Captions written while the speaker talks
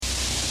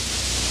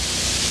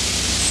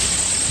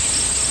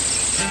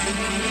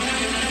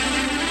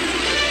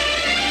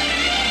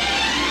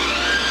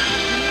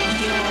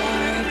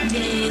Your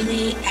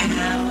daily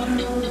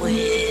out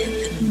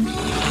with me.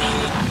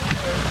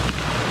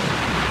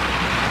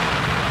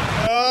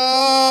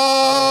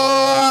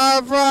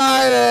 Oh,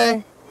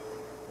 Friday.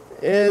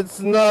 It's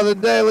another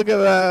day. Look at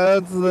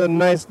that. It's a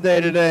nice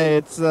day today.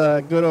 It's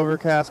a good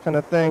overcast kind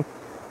of thing.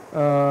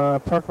 I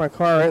parked my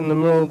car right in the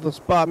middle of the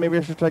spot. Maybe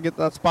I should try to get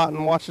that spot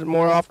and watch it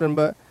more often,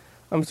 but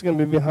I'm just going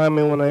to be behind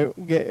me when I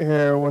get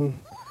here when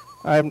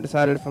I haven't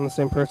decided if I'm the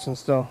same person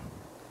still.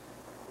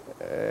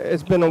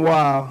 It's been a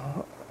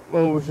while.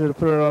 Well, we should have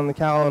put it on the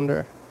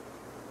calendar.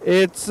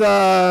 It's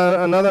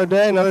another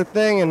day, another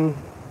thing, and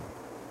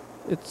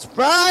it's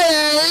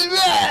Friday!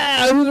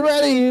 Yeah! Who's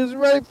ready? Who's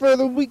ready for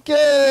the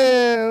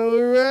weekend? Are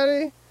we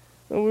ready?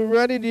 Are we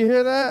ready? Do you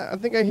hear that? I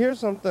think I hear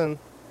something.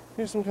 I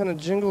hear some kind of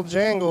jingle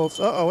jangles.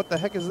 Uh-oh, what the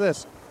heck is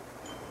this?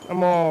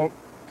 I'm all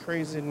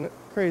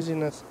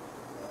craziness.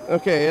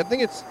 Okay, I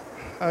think it's...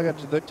 I got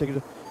to take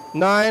it.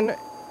 9.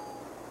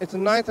 It's a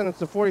 9th and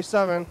it's a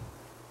 47.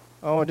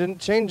 Oh, I didn't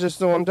change this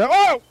the one time.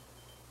 Oh!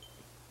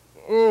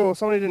 Oh,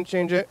 somebody didn't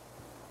change it.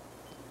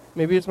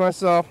 Maybe it's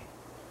myself.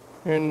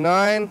 Here,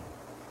 9...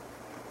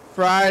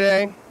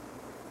 Friday,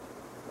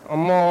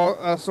 I'm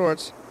all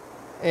sorts,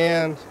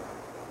 and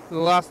the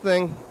last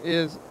thing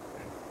is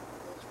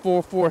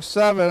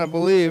 447, I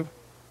believe.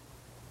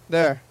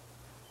 There.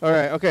 All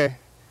right. Okay.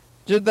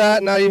 Did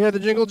that. Now you hear the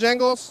jingle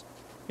jangles.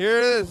 Here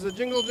it is. The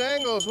jingle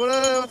jangles.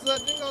 What's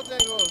that jingle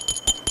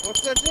jangles?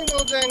 What's that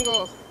jingle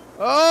jangles?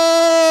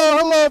 Oh,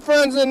 hello,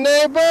 friends and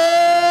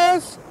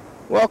neighbors.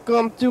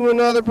 Welcome to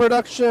another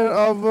production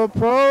of a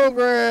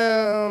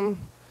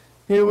program.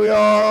 Here we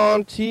are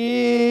on TV.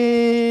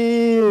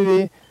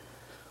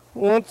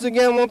 Once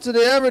again, once a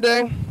day, every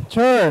day.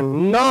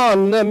 Turn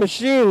on the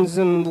machines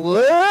and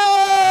live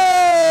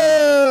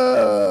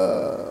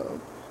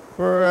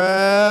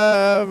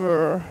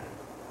forever.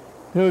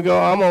 Here we go.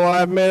 I'm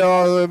alive. Made it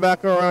all the way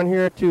back around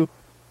here to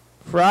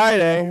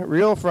Friday.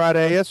 Real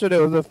Friday. Yesterday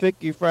was a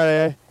Ficky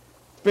Friday.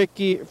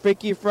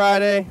 Ficky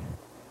Friday.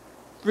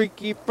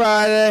 Freaky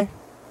Friday.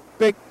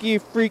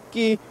 Ficky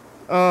Freaky.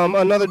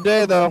 Another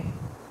day, though.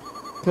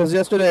 Because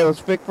yesterday was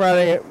Fake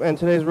Friday and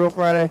today's Real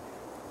Friday.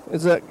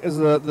 Is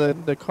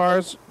the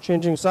cars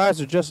changing sides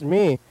or just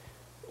me?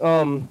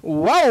 Whoa.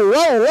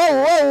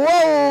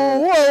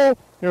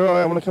 Here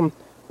I'm gonna come.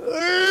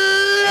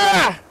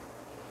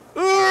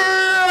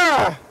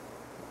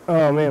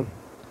 Oh man,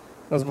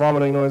 that's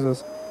vomiting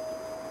noises.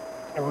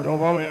 Oh, don't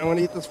vomit. I'm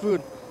gonna eat this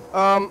food.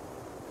 I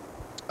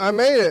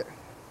made it.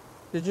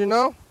 Did you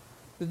know?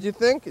 Did you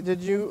think? Did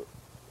you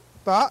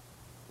thought?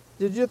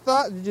 Did you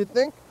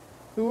think?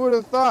 Who would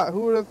have thought?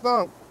 Who would have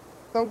thunk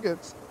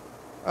it?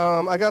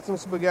 I got some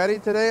spaghetti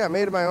today. I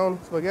made my own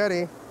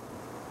spaghetti.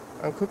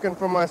 I'm cooking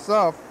for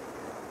myself.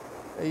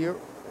 Are you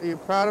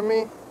proud of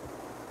me?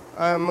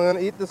 I'm going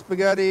to eat the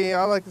spaghetti.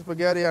 I like the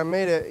spaghetti. I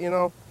made it, you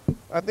know.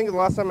 I think the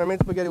last time I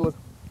made spaghetti was...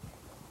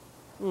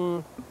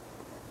 well,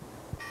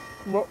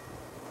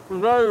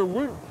 was that a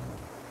week?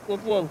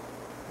 Which one?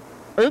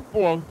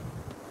 April.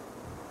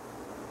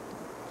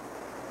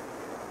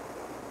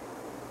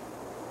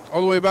 All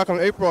the way back in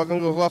April, I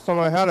think it was the last time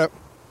I had it.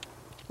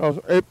 That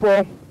was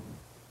April,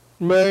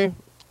 May,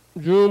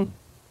 June,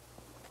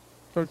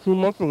 like 2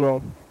 months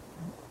ago.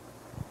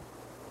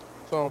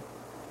 So,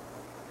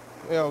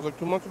 yeah, it was like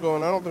 2 months ago,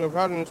 and I don't think I've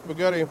had any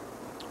spaghetti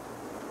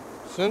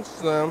since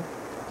then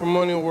from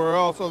anywhere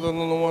else other than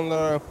the one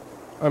that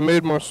I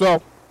made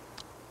myself.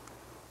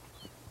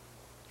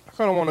 I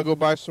kind of want to go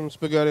buy some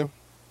spaghetti,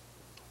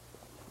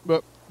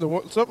 but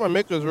the stuff I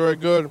make is very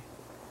good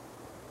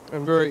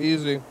and very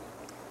easy.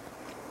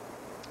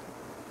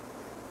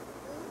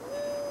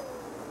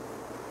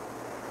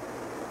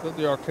 At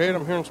the arcade,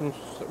 I'm hearing some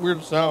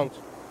weird sounds.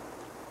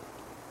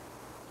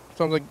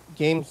 Sounds like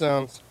game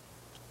sounds.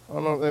 I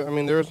don't know. I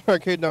mean, there is an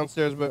arcade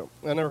downstairs, but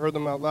I never heard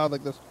them out loud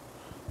like this.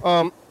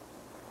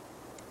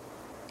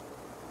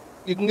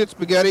 You can get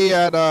spaghetti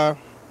at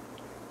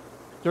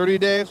 30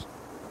 Days.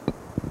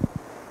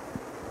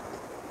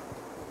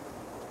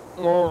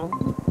 Or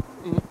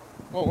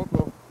what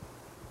the?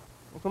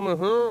 Someone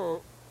here?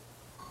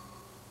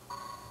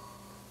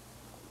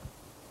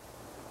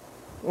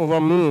 Oh, that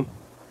me.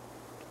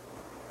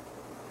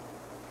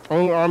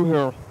 I'm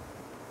here.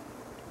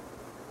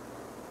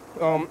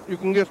 You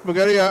can get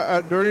spaghetti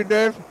at Dirty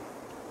Dave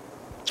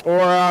or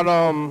at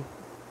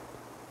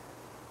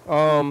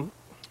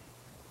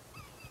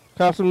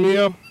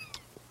Casamia,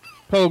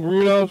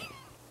 Pellegrino's.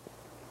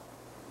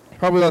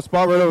 Probably that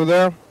spot right over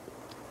there.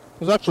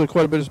 There's actually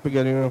quite a bit of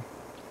spaghetti, you know.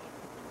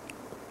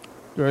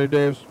 Dirty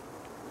Dave's,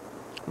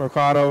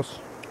 Mercado's,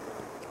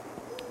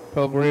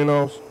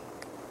 Pellegrino's.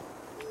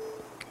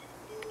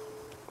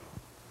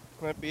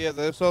 Might be it.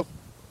 I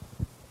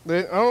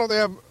don't know if they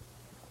have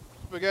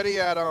spaghetti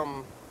at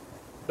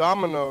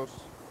Domino's.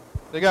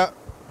 They got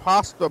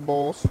pasta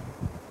bowls.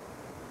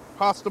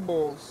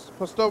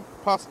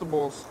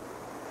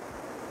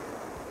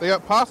 They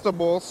got pasta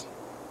bowls.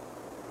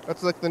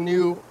 That's like the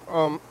new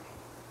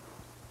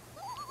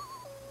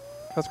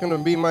that's gonna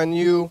be my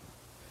new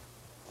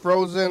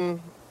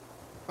frozen,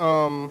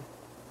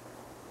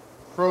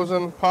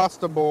 frozen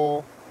pasta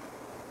bowl,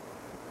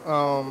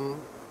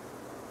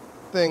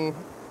 thing,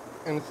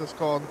 and it's just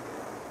called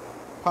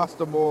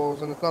pasta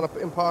bowls, and it's not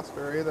an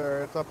imposter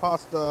either. It's a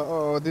pasta.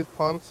 Oh, these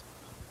puns.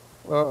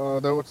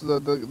 What's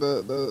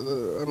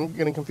the I'm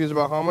getting confused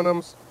about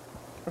homonyms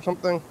or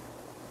something.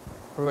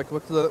 Or like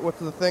what's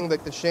the thing,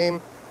 like the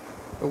shame,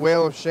 the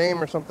whale of shame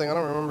or something. I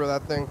don't remember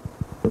that thing.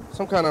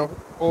 Some kind of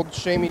old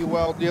shamey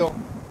well deal.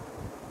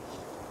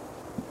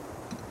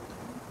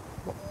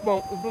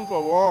 Well, it's been so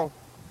long.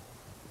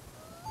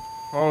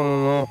 I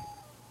don't know.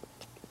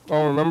 I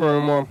don't remember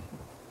anymore.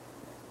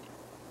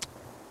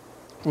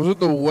 Was it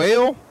the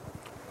whale?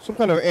 Some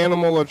kind of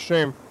animal of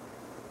shame.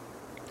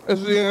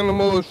 It's the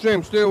animal of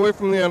shame. Stay away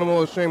from the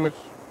animal of shame.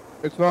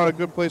 It's not a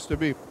good place to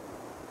be.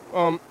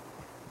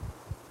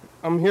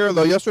 I'm here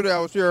though. Yesterday I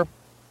was here.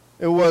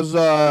 It was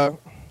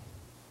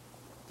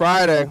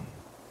Friday,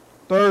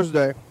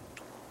 Thursday.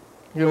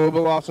 Get a little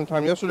bit lost in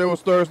time. Yesterday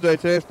was Thursday.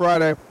 Today's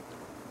Friday.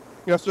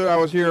 Yesterday I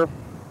was here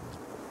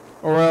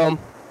around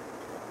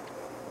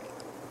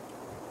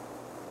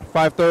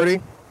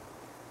 5:30.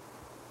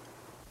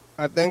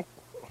 I think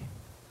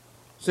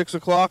 6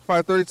 o'clock.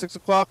 5:30, 6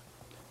 o'clock.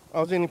 I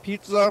was eating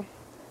pizza. I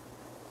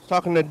was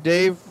talking to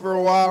Dave for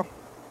a while.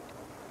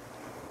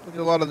 I did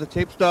a lot of the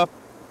tape stuff.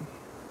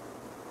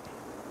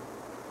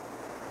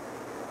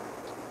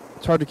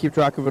 It's hard to keep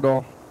track of it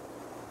all.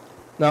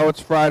 Now it's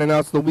Friday. Now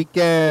it's the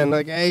weekend.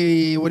 Like,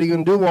 hey, what are you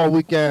gonna do all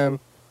weekend?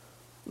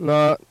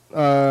 Not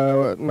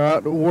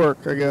work.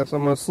 I guess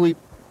I'm gonna sleep.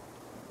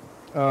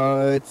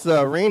 It's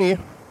rainy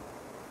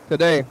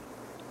today,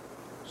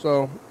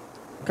 so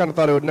I kind of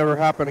thought it would never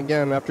happen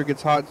again. After it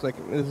gets hot, it's like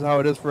this is how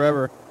it is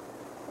forever.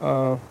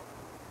 I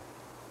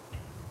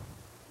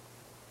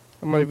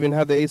might even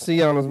have the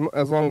AC on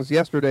as long as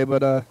yesterday,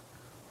 but I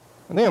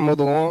think I mowed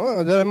the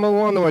lawn. Did I mow the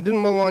lawn? No, I didn't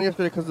mow the lawn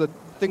yesterday because the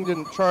thing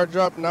didn't charge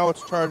up. Now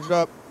it's charged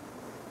up.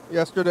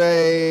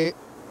 Yesterday,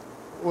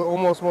 we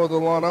almost mowed the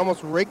lawn. I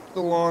almost raked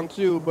the lawn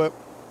too, but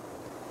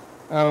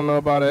I don't know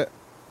about it.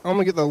 I'm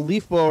gonna get the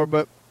leaf blower,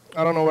 but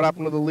I don't know what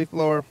happened to the leaf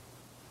blower.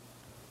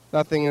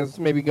 That thing is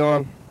maybe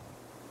gone.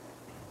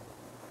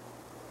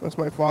 Unless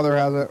my father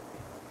has it.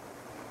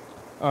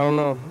 I don't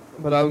know.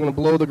 But I was going to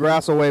blow the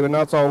grass away, but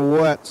now it's all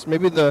wet.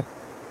 Maybe I don't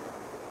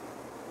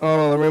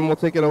know, the rain will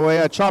take it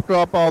away. I chopped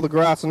up all the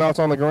grass and now it's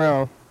on the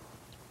ground.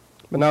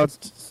 But now it's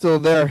still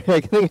there.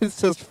 I think it's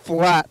just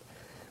flat.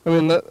 I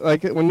mean,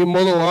 like when you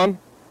mow the lawn,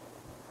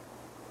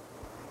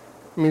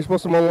 you're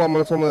supposed to mow the lawn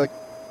when it's only like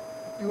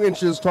 2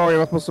 inches tall. You're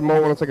not supposed to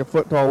mow when it's like a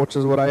foot tall, which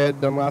is what I had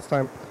done last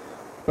time.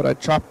 But I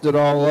chopped it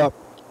all up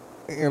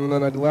and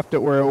then I left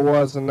it where it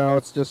was, and now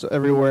it's just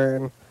everywhere.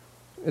 And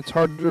it's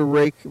hard to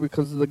rake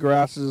because the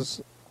grass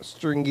is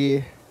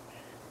stringy.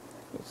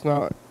 It's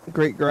not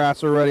great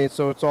grass already,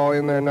 so it's all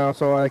in there now,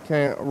 so I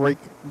can't rake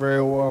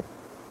very well.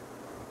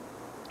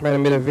 I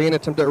made a vain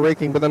attempt at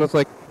raking, but then it's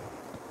like,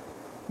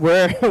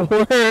 where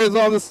does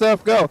all this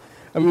stuff go?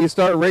 I mean, you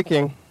start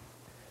raking,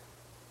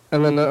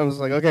 and then I was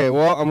like, okay,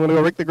 well, I'm going to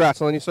go rake the grass.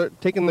 So then you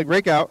start taking the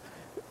rake out,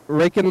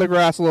 raking the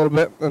grass a little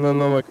bit, and then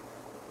I'm like,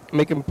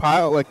 making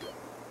pile, like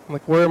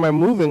where am I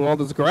moving all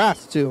this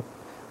grass to?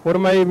 What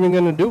am I even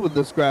going to do with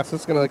this grass?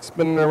 It's going to like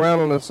spin it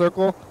around in a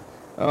circle.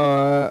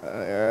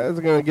 It's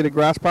going to get a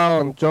grass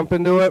pile and jump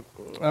into it.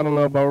 I don't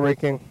know about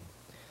raking.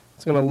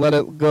 It's going to let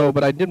it go,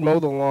 but I did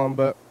mow the lawn,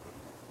 but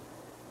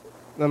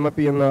that might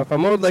be enough. I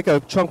mowed like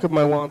a chunk of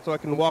my lawn so I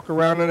can walk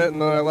around in it, and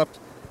then I left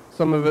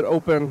some of it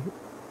open,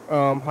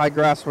 high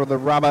grass for the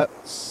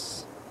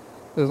rabbits.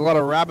 There's a lot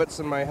of rabbits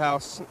in my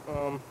house.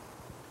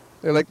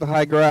 They like the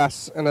high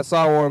grass, and I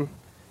saw one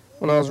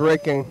when I was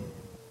raking.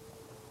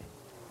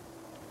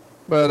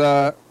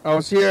 But I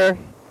was here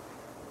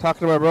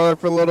talking to my brother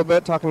for a little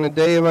bit, talking to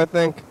Dave, I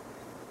think.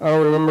 I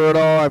don't remember it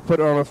all. I put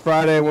it on a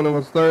Friday when it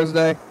was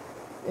Thursday.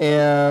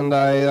 And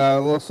I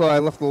left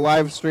the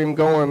live stream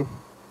going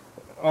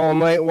all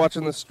night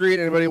watching the street.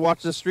 Anybody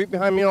watch the street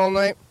behind me all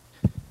night?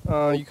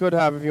 You could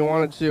have if you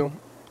wanted to.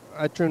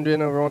 I tuned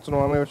in every once in a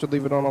while. Maybe I should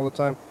leave it on all the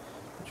time.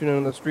 Tune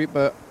in the street,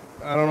 but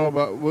I don't know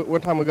about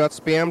what time we got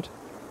spammed.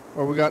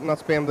 Or we got not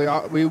spammed.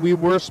 We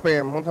were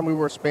spammed. One time we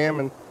were spammed,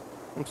 and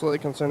I'm slightly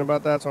concerned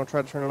about that, so I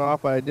tried to turn it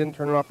off, but I didn't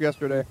turn it off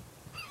yesterday.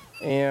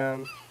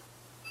 And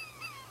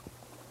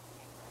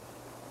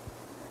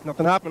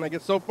nothing happened, I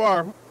guess, so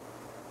far.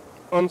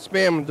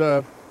 Unspammed.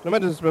 I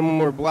might have just been when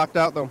we were blacked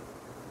out, though.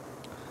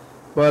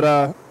 But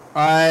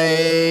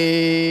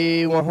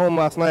I went home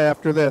last night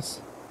after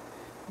this.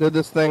 Did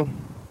this thing.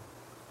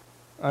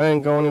 I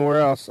didn't go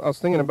anywhere else. I was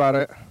thinking about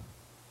it.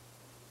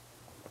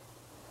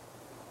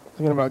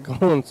 Thinking about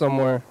going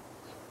somewhere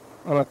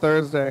on a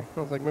Thursday. I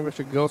was like, maybe I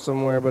should go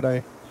somewhere, but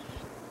I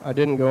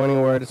didn't go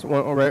anywhere. I just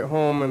went right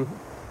home, and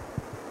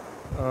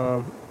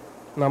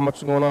not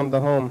much going on at the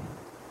home.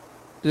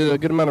 Did a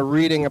good amount of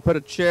reading. I took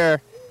a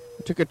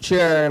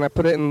chair and I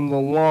put it in the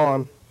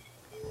lawn,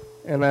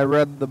 and I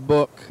read the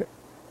book.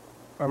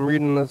 I'm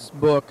reading this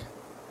book.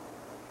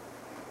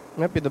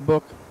 Might be the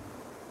book.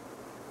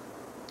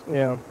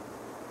 Yeah.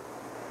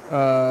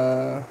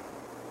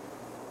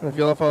 And if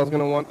yellow fella's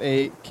gonna want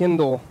a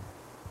Kindle.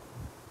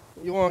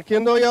 You want a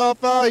Kindle, yellow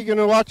fella? You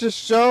gonna watch this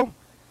show?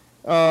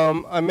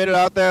 I made it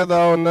out there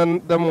though, and then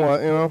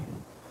what? You know?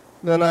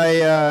 Then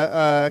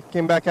I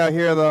came back out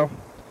here though.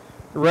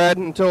 Read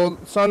until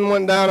the sun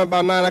went down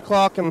about 9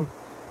 o'clock, and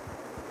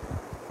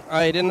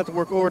I didn't have to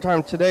work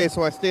overtime today,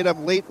 so I stayed up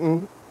late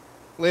and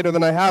later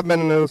than I have been,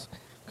 and it was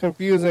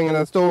confusing. And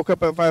I still woke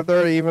up at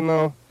 5:30, even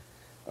though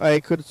I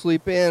could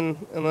sleep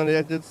in, and then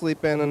I did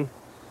sleep in. And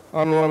I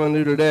don't know what I'm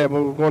gonna do today,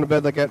 but we're going to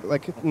bed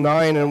at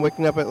 9 and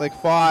waking up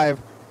at 5.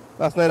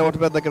 Last night I went to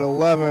bed at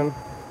 11.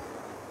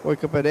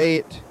 Wake up at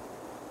 8.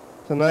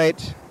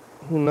 Tonight,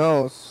 who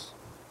knows?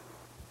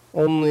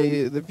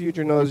 Only the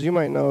future knows. You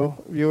might know,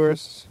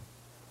 viewers,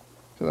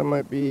 because I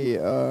might be.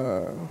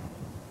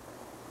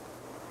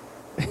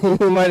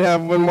 You might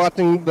have been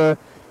watching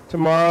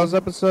tomorrow's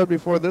episode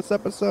before this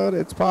episode.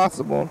 It's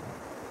possible.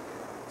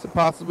 It's a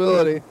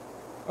possibility.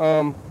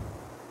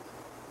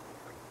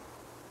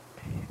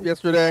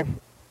 Yesterday,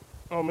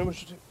 maybe we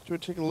should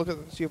take a look at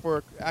it and see if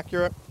we're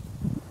accurate.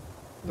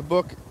 The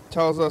book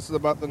tells us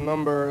about the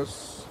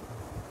numbers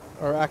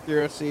or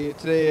accuracy.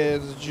 Today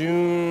is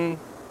June.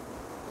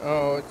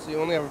 You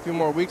only have a few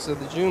more weeks of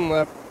the June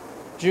left.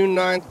 June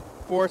 9th,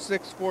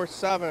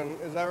 4647.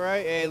 Is that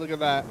right? Hey, look at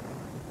that.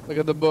 Look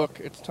at the book.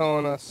 It's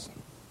telling us.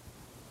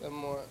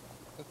 Then what?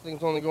 This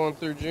thing's only going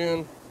through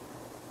June.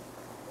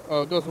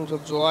 Oh, it goes until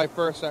July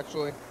 1st,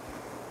 actually.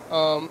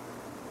 And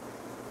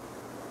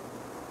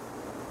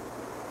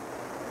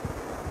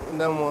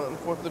then what?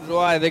 4th of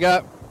July. They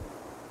got.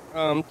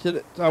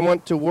 I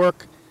went to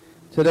work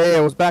today.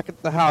 I was back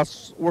at the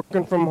house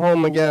working from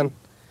home again.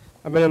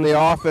 I've been in the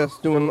office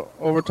doing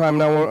overtime.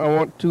 Now I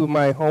went to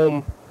my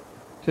home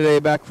today,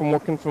 back from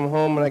working from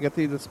home, and I get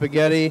to eat the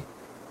spaghetti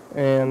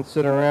and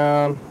sit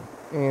around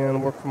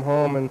and work from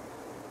home. And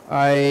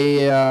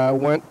I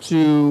went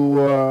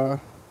to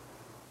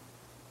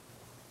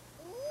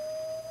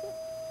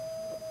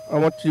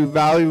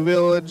Value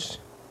Village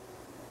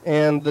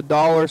and the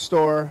dollar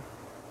store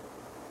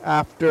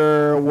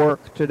after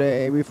work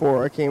today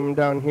before I came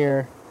down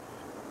here.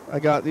 I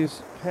got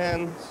these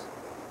pens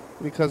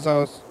because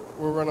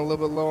we're running a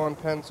little bit low on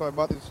pens, so I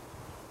bought these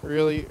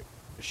really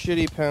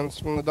shitty pens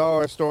from the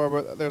dollar store,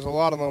 but there's a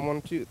lot of them.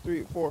 1, 2,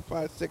 3, 4,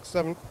 5, 6,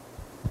 7.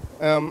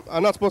 I'm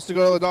not supposed to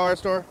go to the dollar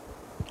store.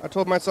 I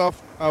told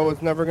myself I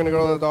was never going to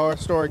go to the dollar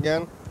store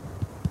again,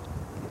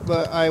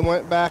 but I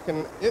went back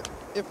and it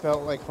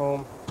felt like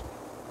home.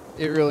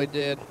 It really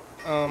did.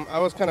 I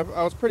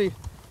was pretty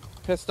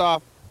pissed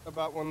off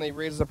about when they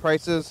raised the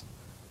prices,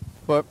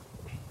 but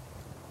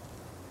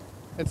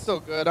it's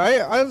still good.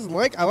 I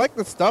like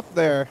the stuff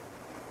there.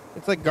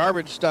 It's like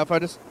garbage stuff. I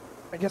guess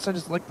I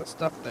just like the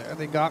stuff there.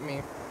 They got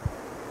me.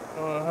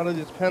 How do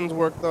these pens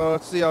work though?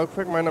 Let's see. I'll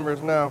pick my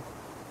numbers now,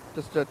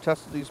 just to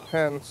test these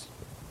pens.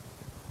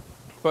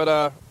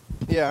 But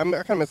yeah, I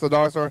kind of miss the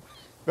dollar store.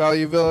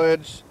 Value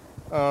Village.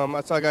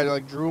 I saw a guy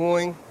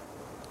drooling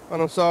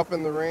on himself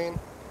in the rain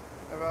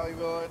at Value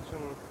Village,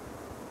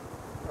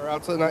 or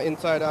outside, not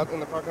inside, out in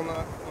the parking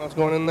lot when I was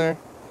going in there,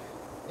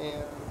 and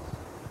it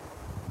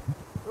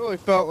really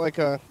felt like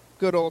a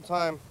good old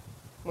time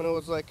when it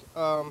was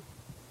well,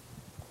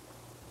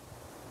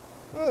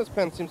 this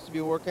pen seems to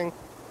be working.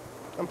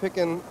 I'm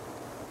picking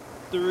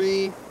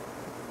 3,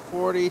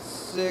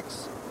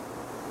 46,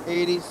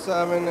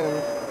 87,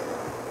 and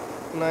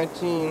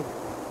 19.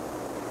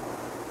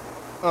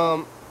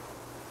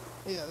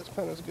 Yeah, this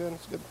pen is good.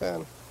 It's a good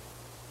pen.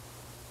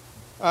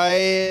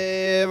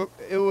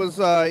 It was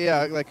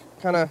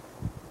kind of,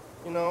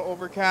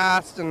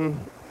 overcast and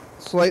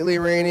slightly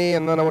rainy,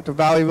 and then I went to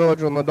Valley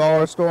Village on the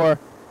dollar store,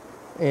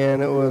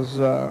 and it was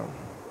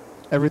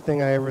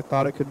everything I ever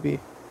thought it could be,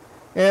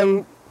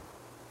 and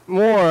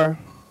more.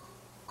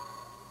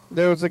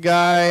 There was a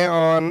guy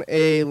on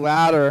a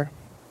ladder,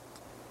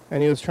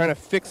 and he was trying to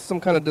fix some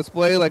kind of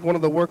display, like one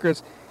of the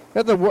workers.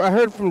 I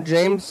heard from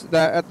James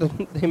that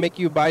they make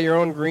you buy your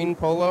own green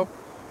polo.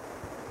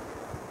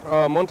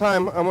 One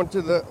time I went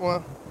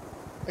to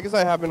I guess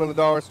I have been to the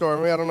dollar store.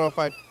 I don't know if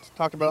I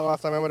talked about it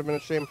last time. I would have been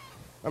ashamed.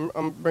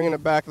 I'm bringing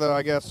it back though,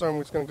 I guess. So I'm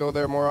just going to go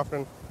there more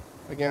often.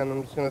 Again,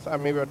 I'm just going to,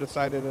 maybe I've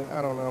decided it.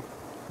 I don't know.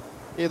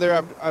 Either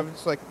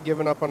I've just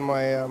given up on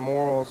my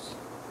morals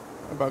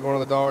about going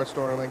to the dollar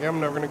store. I'm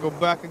never going to go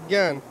back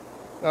again.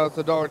 Now it's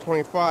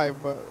 $1.25,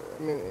 but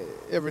I mean,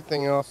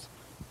 everything else,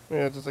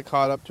 just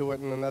caught up to it.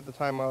 And then at the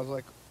time I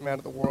was mad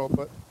at the world,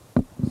 but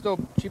still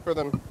cheaper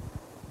than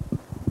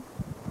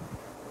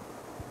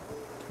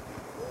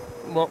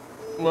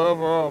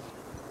whatever else.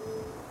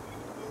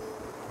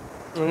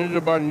 I need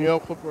to buy nail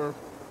clippers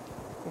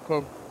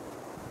because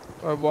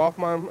I've lost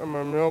mine and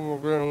my nails were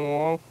getting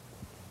long.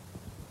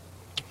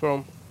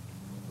 So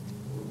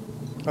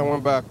I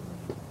went back.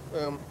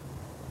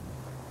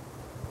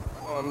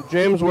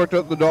 James worked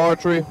at the Dollar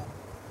Tree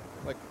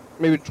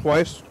maybe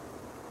twice,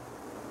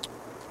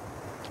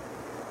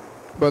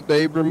 but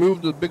they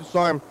removed the big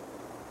sign.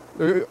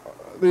 There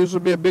used to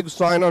be a big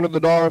sign under the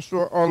dollar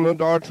store, on the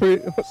Dollar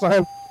Tree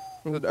sign,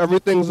 that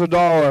everything's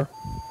 $1.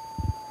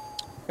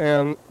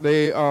 And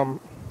they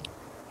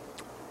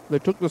They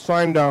took the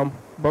sign down,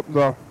 but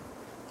the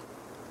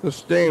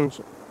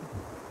stains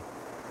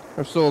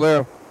are still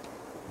there.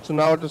 So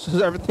now it just says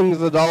everything's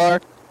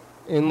 $1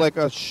 in like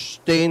a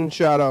stain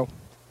shadow.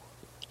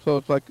 So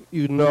it's like,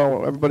 you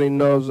know, everybody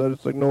knows that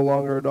it's like no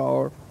longer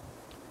 $1.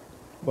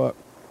 But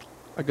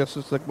I guess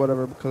it's like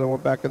whatever, because I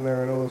went back in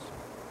there and it was,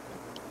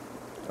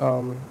 I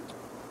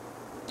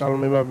don't know,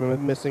 maybe I've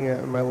been missing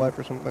it in my life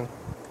or something.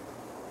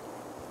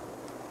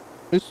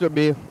 It used to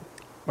be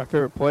my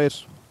favorite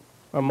place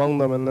among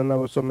them, and then I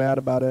was so mad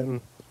about it,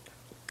 and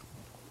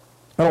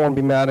I don't want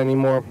to be mad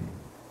anymore.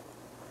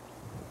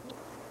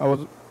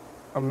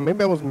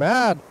 Maybe I was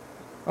mad.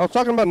 I was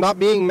talking about not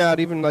being mad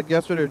even like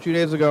yesterday or 2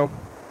 days ago.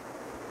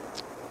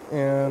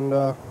 And,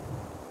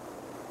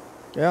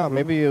 yeah,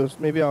 maybe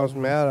I was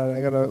mad. I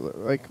gotta,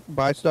 like,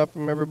 buy stuff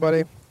from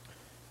everybody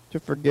to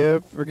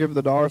forgive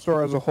the dollar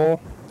store as a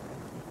whole.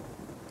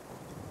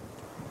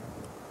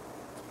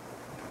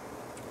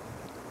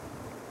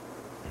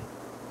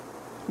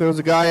 There was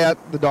a guy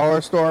at the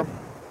dollar store,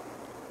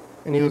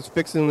 and he was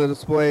fixing the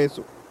displays.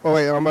 Oh,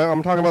 wait, I'm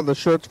talking about the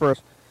shirts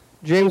first.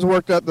 James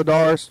worked at the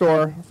dollar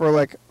store for,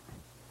 like,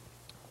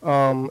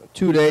 2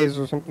 days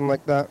or something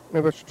like that.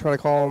 Maybe I should try to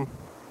call him.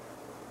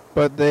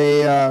 But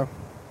they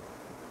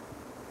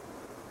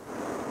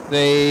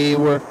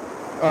were,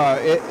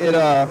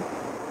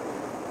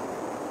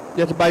 you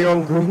had to buy your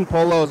own green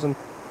polos, and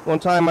one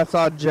time I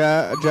saw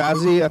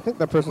Jazzy, I think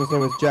that person's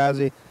name is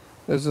Jazzy.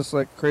 There's this,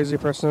 like, crazy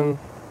person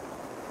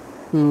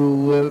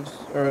who lives,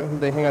 or who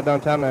they hang out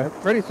downtown.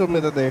 Freddie told me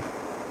that they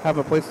have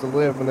a place to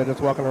live, and they're just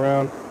walking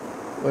around,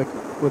 like,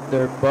 with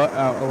their butt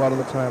out a lot of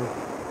the time.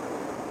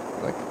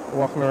 Like,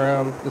 walking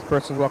around, this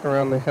person's walking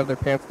around, they have their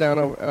pants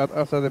down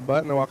outside their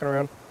butt, and they're walking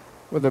around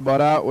with their butt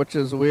out, which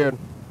is weird.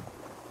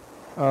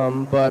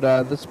 But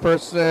this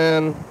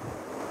person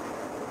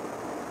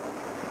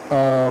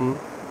once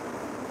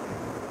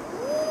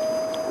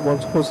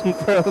was in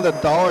front of the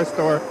dollar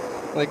store,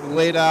 like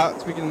laid out,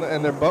 speaking,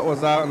 and their butt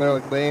was out, and they're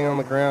like laying on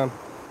the ground.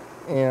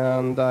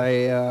 And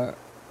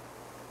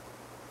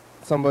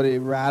somebody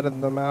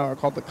ratted them out or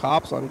called the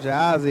cops on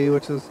Jazzy, it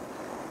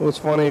was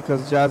funny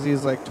because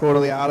Jazzy's like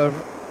totally out of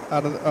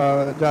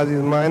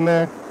Jazzy's mind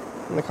there.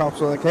 And the cops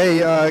were like, "Hey,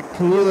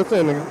 can you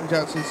listen?" And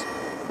Jazzy's,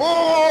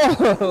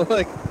 whoa,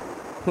 like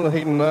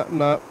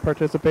not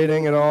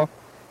participating at all,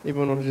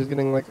 even when she's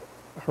getting like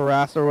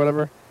harassed or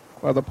whatever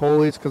by the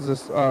police, because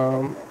this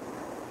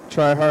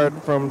tryhard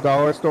from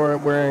dollar store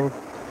wearing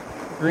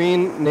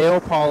green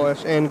nail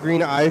polish and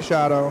green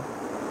eyeshadow.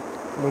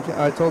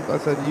 I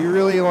said, "You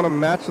really want to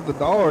match at the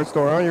dollar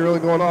store, huh? You're really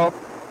going all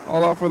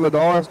out for the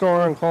dollar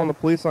store and calling the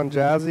police on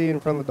Jazzy in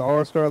front of the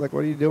dollar store? Like,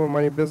 what are you doing?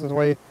 Mind your business.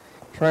 Why are you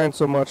trying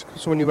so much?"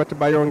 So when you got to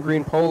buy your own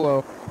green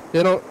polo,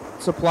 they don't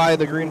supply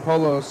the green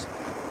polos.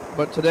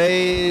 But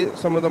today,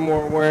 some of them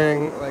were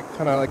wearing like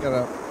kind of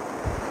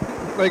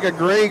like a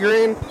gray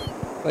green,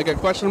 like a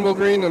questionable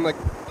green, and like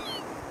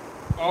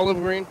olive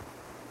green.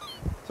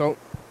 So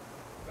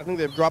I think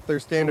they've dropped their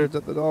standards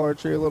at the Dollar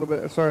Tree a little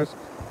bit as far as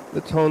the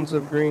tones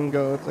of green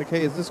go. It's like,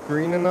 hey, is this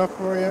green enough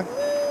for you?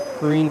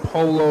 Green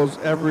polos,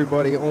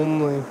 everybody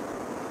only,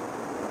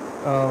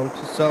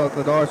 to sell at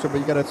the dollar store, but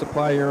you gotta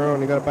supply your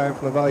own. You gotta buy them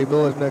from the Value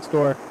Village next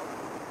door.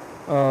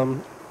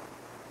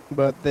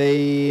 But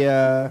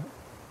there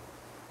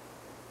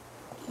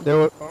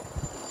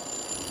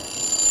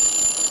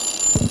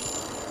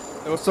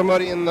was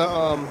somebody in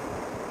the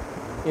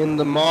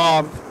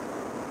mauve.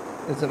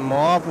 Is it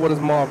mauve? What is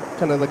mauve?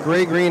 Kind of the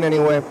gray-green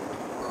anyway.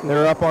 And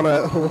they're up on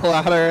a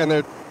ladder and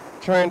they're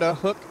trying to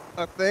hook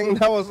a thing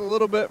that was a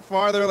little bit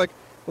farther. Like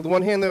with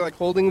one hand they're like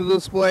holding the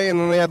display, and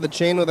then they have the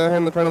chain with their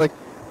hand. They're trying to like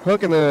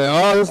hook, and they're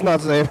like, "Oh, this is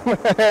not safe."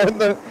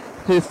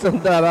 They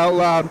said that out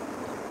loud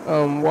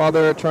while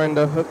they're trying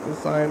to hook the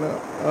sign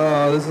up.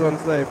 "Oh, this is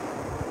unsafe."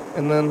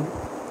 And then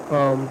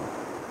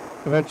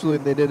eventually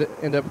they did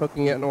end up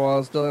hooking it while I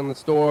was still in the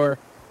store.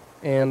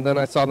 And then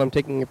I saw them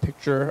taking a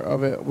picture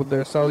of it with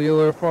their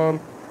cellular phone.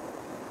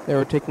 They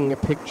were taking a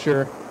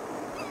picture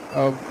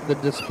of the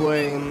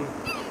display, and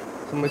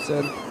somebody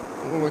said,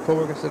 my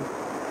coworker said,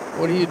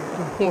 what are you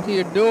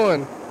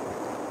doing?"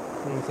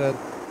 And he said,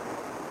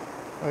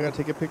 "I gotta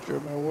take a picture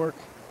of my work."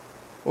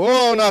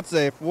 "Whoa, not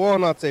safe. Whoa,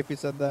 not safe," he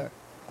said that.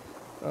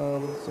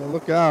 So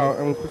look out.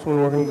 I'm just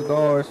working at the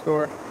dollar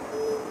store.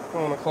 I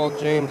want to call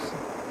James.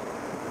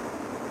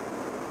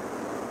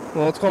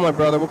 Well, let's call my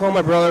brother. We'll call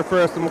my brother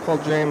first, then we'll call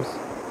James.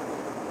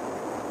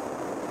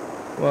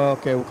 Well,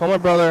 okay, we'll call my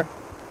brother,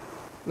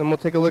 then we'll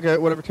take a look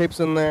at whatever tape's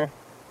in there,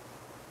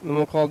 and then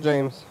we'll call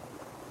James.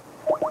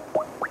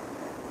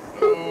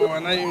 Oh,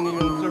 and I didn't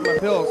even serve my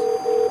pills.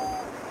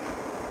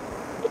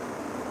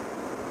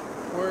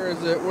 Where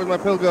is it? Where'd my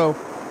pill go?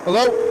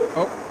 Hello?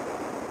 Oh.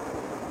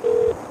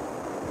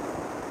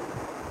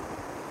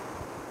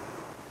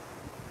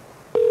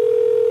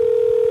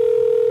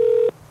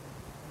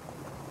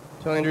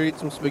 Tell Andrew to eat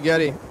some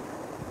spaghetti.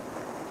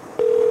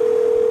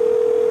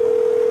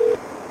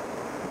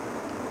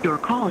 Your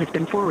call has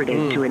been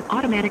forwarded to an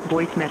automatic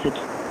voice message.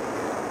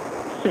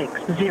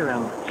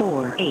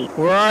 6048.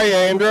 Where are you,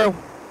 Andrew?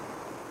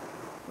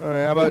 All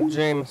right, how about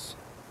James?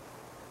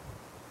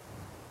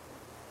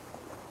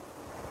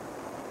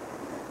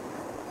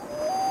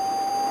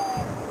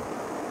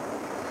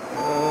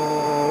 We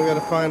gotta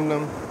find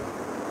them.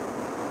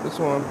 This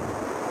one.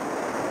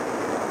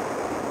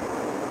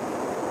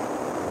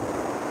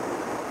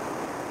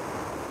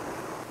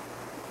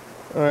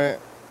 All right.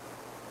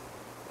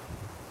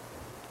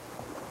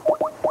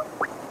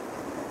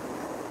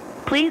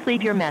 Please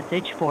leave your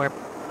message for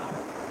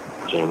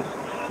James.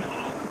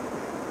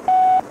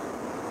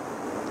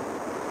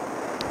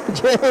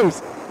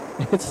 James,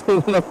 it's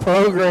the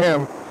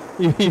program.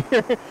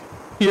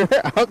 Your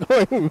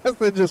outgoing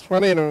message is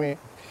funny to me.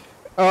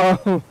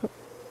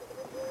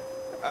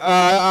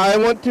 I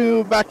went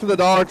back to the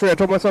Dollar Tree. I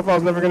told myself I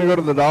was never going to go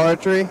to the Dollar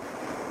Tree,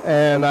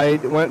 and I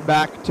went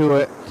back to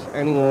it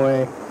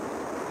anyway.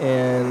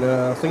 And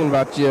I was thinking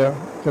about you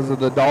because of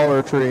the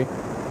Dollar Tree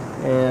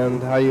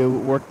and how you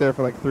worked there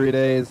for like 3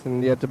 days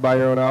and you had to buy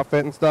your own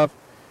outfit and stuff.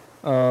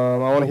 I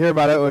want to hear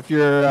about it. If you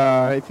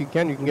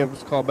can give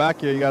us a call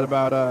back here. You got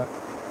about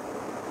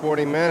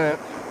 40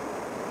 minutes.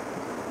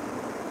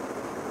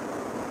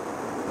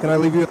 Can I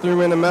leave you a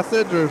 3-minute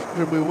message, or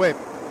should we wait?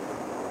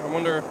 I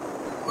wonder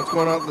what's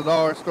going on at the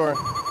dollar store.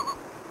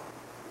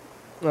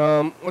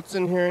 What's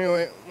in here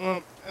anyway?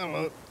 Well, I don't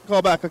know.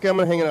 Call back. Okay, I'm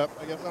going to hang it up.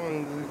 I guess I'm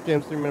going to do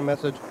James' 3-minute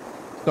message.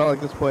 It's not like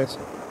this place.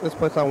 This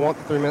place I want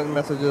the 3-minute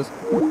messages.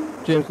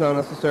 James not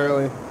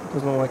necessarily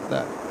doesn't like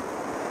that.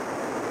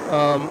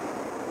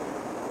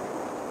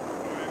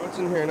 What's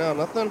in here now?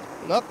 Nothing?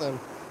 Nothing.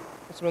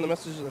 Must have been the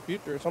message of the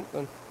future or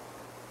something.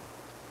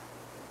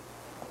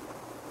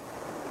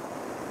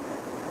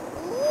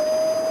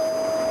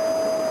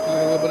 A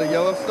little bit of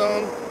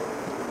Yellowstone.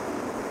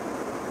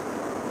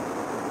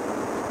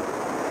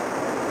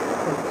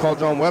 Call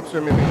John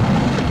Webster maybe.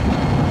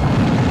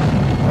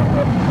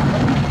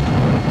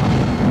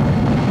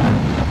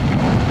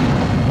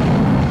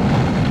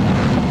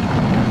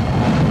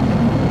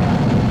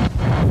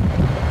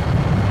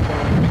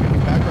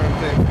 Background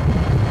tape.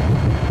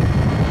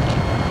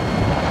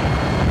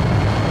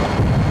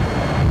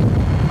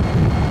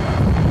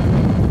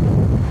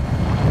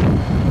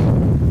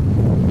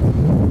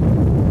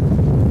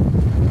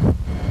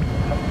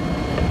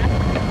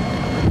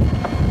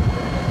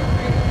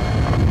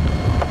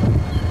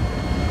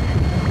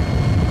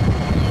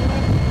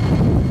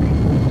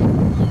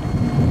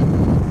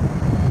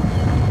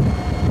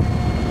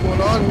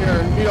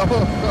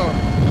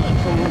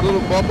 Some little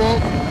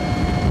bubbles.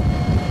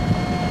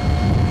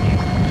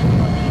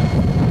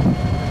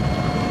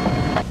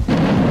 I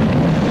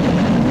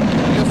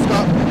guess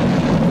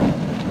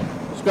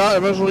Scott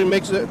eventually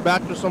makes it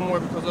back to somewhere,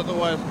 because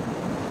otherwise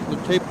the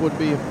tape would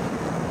be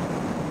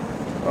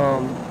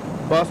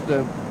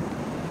busted.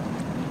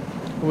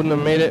 Wouldn't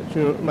have made it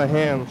to my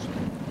hands.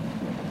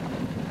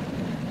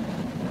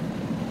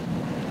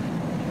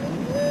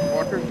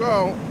 Watch her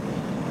go.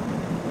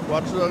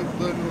 Watch the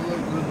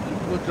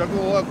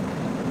juggle up.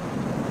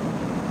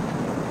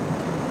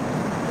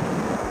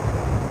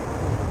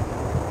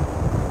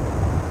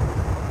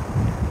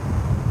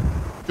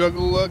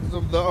 Juggle legs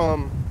of the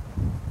oh,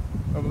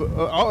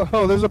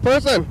 there's a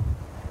person.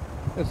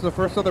 It's the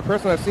first other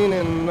person I've seen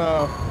in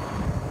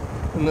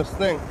this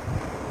thing.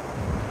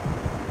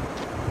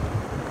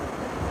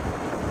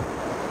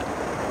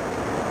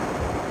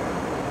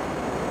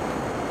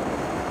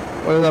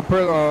 What is that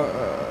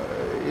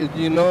person?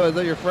 Do you know? Is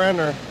that your friend,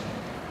 or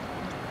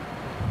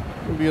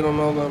maybe you don't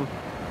know them?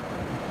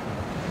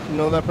 You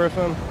know that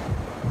person?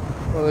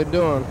 What are they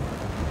doing?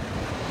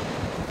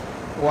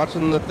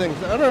 Watching the things.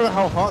 I don't know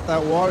how hot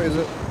that water is.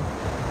 Is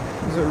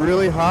it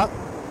really hot?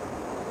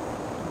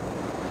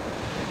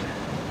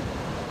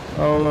 I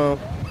don't know.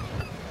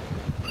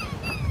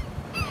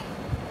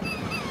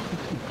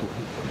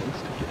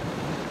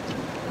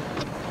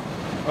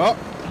 Oh,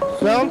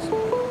 sounds.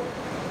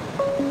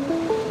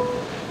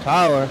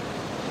 Tyler.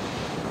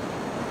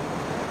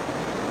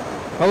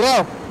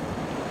 Hello.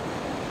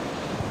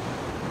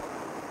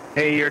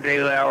 Hey, your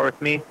daily hour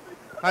with me.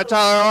 Hi,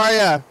 Tyler. How are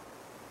ya?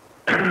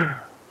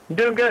 I'm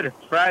doing good.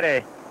 It's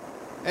Friday.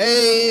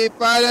 Hey,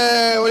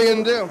 Friday. What are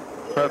you gonna do?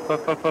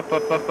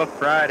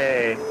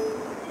 Friday.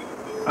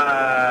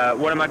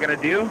 What am I gonna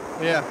do?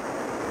 Yeah.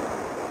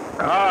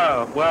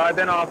 Oh, well, I've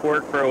been off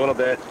work for a little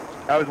bit.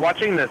 I was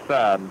watching this.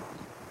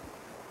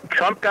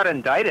 Trump got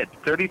indicted.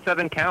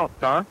 37 counts,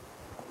 huh?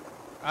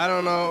 I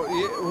don't know.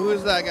 Who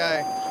is that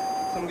guy?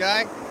 Some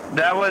guy?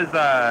 That was.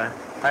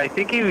 I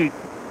think he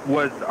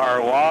was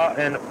our law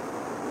and.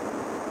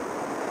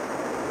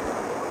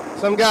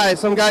 Some guy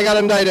got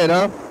indicted,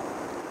 huh?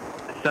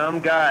 Some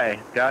guy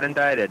got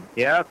indicted.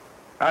 Yep.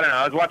 I don't know.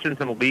 I was watching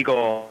some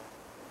legal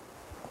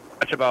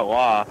much about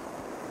law,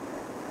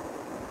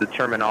 the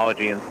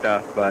terminology and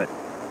stuff, but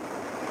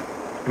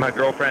my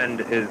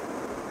girlfriend is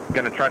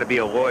going to try to be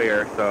a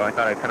lawyer, so I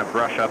thought I'd kind of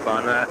brush up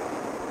on that.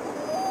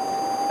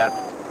 That's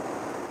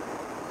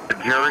the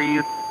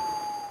juries.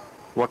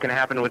 What can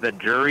happen with a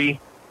jury?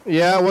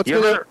 Yeah, is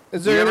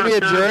there gonna be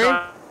a jury?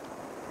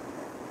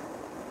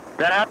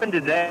 That happened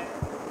today.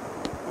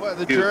 What,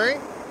 the jury?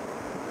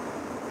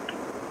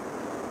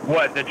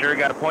 What, the jury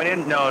got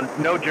appointed?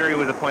 No jury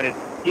was appointed.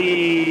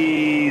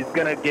 He's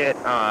gonna get,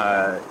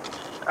 I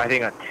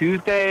think on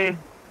Tuesday,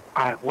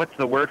 what's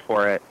the word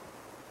for it?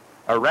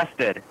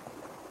 Arrested.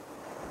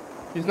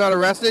 He's not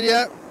arrested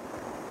yet?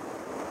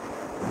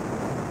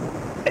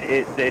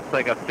 It's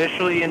like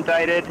officially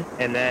indicted,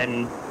 and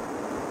then,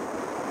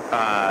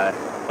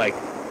 like,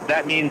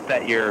 that means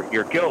that you're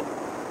guilty.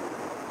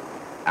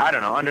 I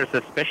don't know, under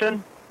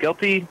suspicion,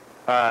 guilty,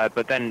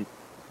 but then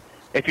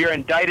if you're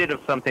indicted of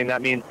something,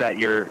 that means that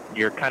you're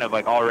kind of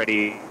like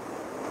already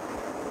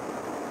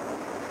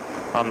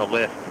on the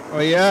list. Oh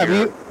yeah, have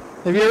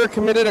you ever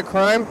committed a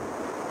crime?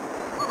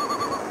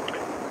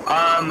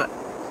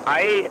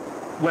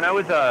 When I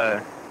was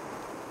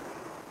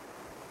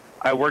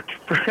I worked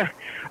for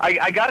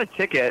I got a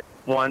ticket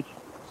once.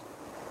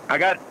 I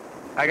got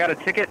a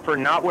ticket for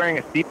not wearing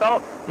a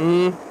seatbelt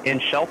in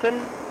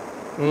Shelton.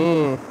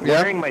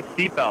 Wearing my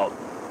seatbelt.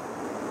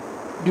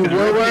 You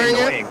were wearing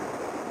it?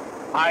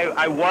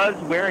 I was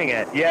wearing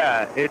it.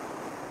 Yeah. It's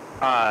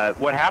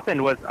what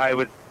happened was I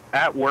was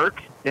at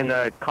work in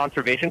the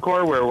Conservation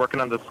Corps. We were working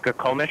on the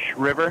Skokomish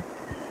River,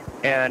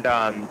 and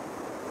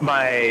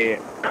my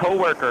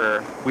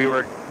coworker, we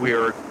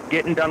were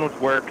getting done with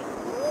work,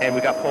 and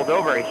we got pulled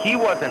over. He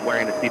wasn't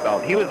wearing a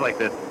seatbelt. He was like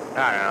this,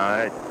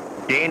 I don't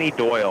know, Danny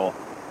Doyle,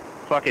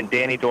 fucking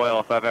Danny Doyle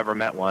if I've ever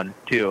met one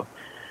too.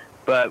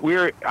 But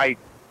I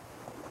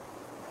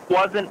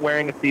wasn't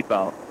wearing a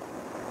seatbelt,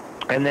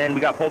 and then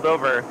we got pulled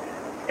over,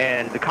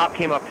 and the cop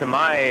came up to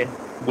my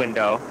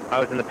window. I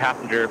was in the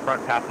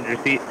front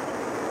passenger seat,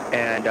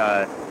 and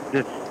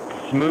this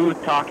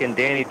smooth-talking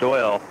Danny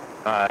Doyle,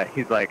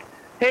 he's like,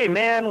 "Hey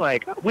man,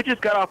 like, we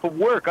just got off of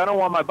work. I don't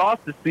want my boss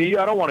to see you.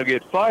 I don't want to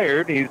get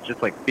fired." He's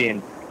just like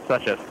being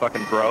such a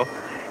fucking bro.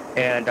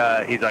 And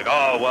he's like,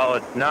 "Oh, well,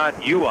 it's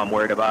not you I'm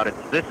worried about.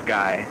 It's this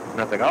guy." And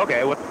I was like,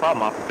 "Okay, what's the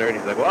problem, officer?" And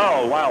he's like,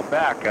 "Well, a while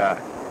back,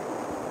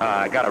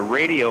 I got a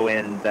radio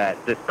in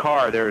that this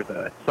car, there's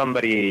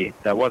somebody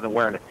that wasn't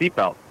wearing a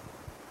seatbelt."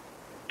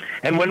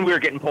 And when we were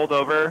getting pulled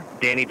over,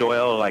 Danny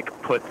Doyle, like,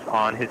 puts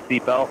on his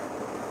seatbelt.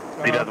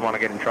 He doesn't want to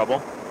get in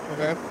trouble.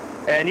 Okay.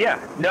 And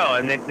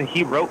and then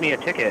he wrote me a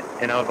ticket,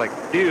 and I was like,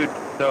 "Dude,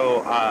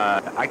 so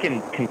I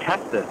can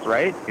contest this,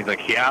 right?" He's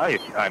like, "Yeah,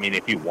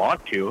 if you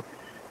want to."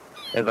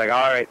 I was like,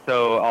 "All right,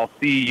 so I'll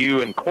see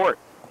you in court."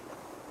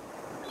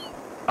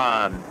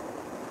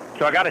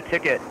 So I got a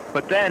ticket,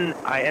 but then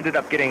I ended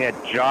up getting a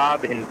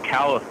job in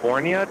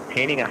California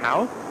painting a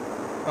house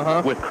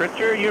with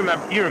Krister. You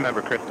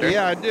remember Krister?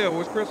 Yeah, I do.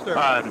 What's Krister?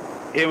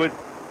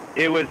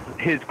 It was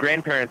his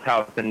grandparents'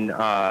 house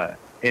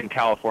in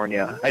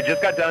California. I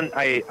just got done.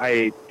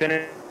 I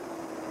finished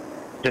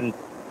in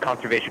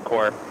Conservation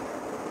Corps.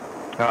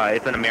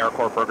 It's an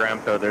AmeriCorps program,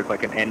 so there's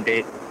like an end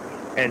date.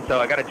 And so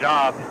I got a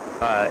job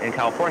in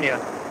California,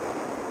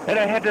 and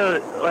I had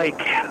to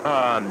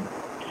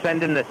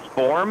send in this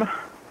form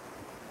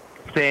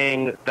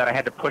saying that I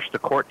had to push the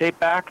court date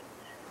back,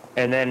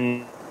 and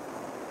then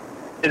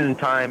in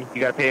time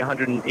you got to pay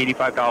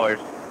 $185.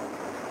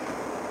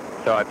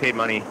 So I paid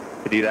money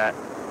to do that,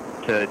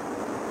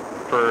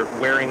 for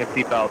wearing a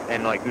seatbelt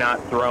and like not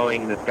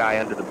throwing this guy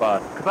under the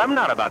bus, because I'm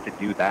not about to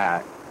do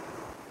that.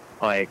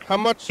 Like, how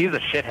much? He's a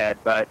shithead,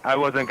 but I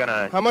wasn't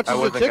gonna. How much I is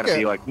wasn't the ticket? gonna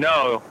be like,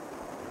 no,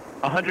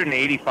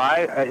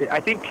 185.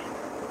 I think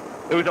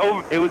it was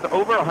over. It was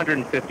over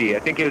 150. I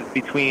think it was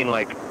between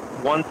like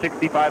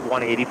 165,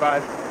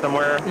 185,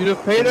 somewhere. You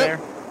just paid it? There.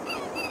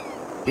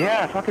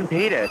 Yeah, I fucking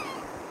paid it.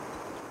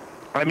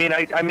 I mean,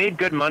 I made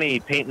good money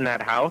painting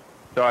that house,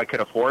 so I could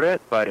afford it,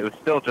 but it was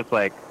still just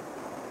like,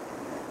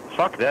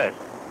 fuck this.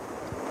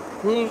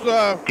 Who's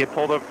Get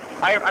pulled over.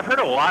 I've heard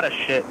a lot of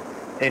shit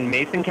in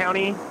Mason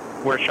County,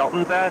 where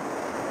Shelton's at.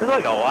 There's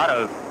like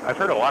I've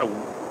heard a lot of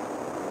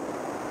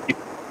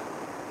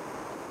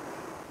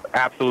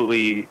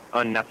absolutely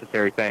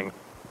unnecessary things.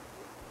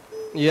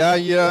 Yeah.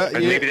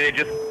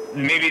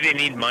 Maybe they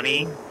need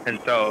money, and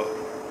so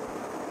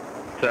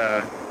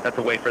that's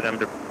a way for them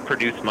to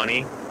produce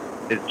money,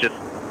 is just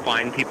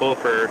fine people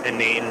for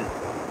inane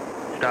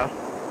stuff.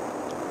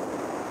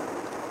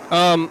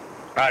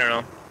 I don't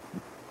know.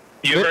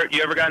 You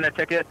ever gotten a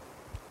ticket?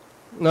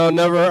 No,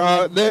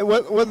 never. They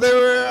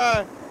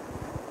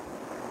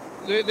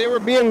were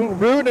being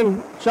rude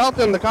in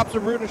Shelton. The cops are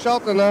rude in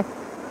Shelton, though.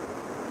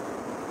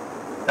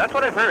 That's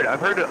what I've heard. I've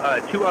heard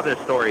two other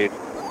stories.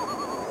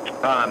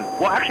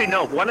 Well, actually,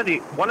 no. One of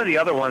the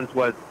other ones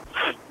was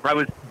I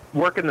was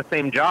working the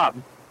same job,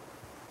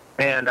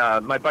 and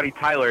my buddy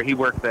Tyler, he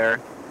worked there.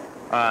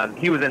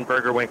 He was in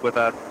Burger Wink with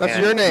us. That's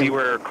your name. We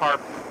were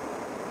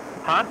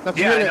Huh? That's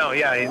yeah, your I name. know.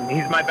 Yeah,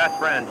 he's my best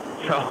friend.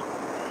 So,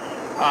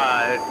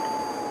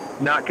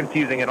 not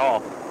confusing at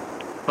all.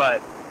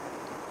 But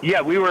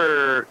yeah, we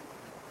were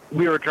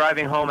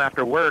driving home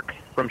after work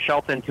from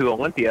Shelton to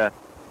Olympia,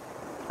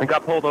 and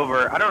got pulled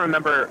over. I don't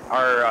remember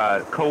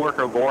our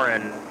coworker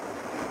Lauren.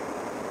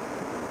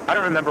 I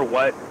don't remember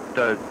what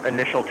the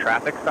initial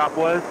traffic stop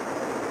was,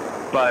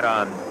 but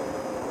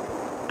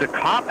the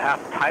cop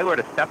asked Tyler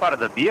to step out of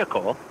the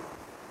vehicle,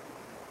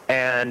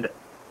 and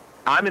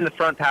I'm in the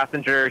front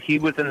passenger. He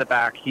was in the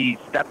back. He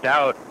stepped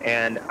out,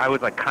 and I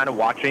was like kind of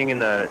watching in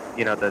the,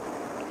 the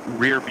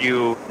rear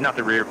view, not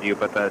the rear view,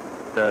 but the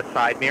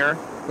side mirror.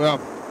 Yeah.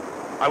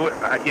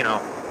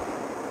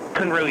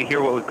 Couldn't really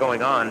hear what was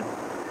going on,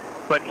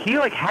 but he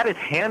like had his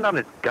hand on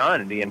his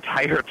gun the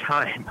entire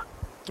time.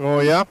 Oh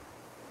yeah.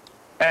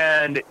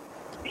 And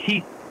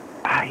he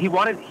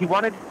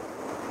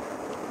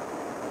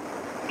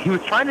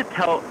was trying to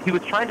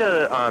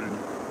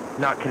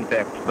not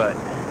convict, but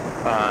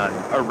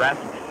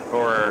arrest,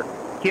 or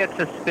he had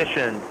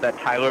suspicions that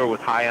Tyler was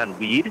high on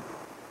weed.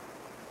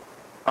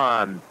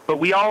 But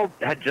we all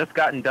had just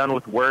gotten done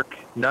with work.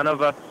 None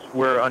of us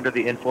were under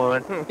the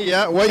influence.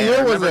 Yeah, what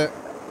year was it?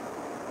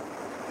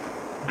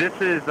 This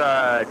is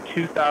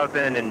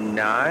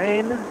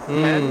 2009.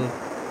 10.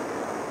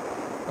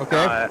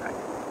 Okay.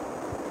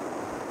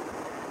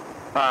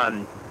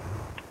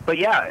 But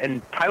yeah,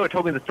 and Tyler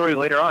told me the story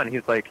later on.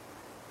 He's like,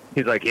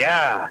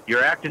 yeah,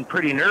 you're acting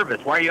pretty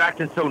nervous. Why are you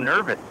acting so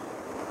nervous?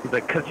 He's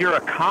like, 'cause you're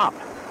a cop.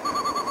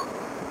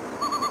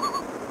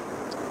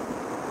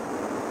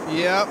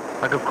 Yep.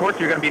 Like, of course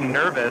you're going to be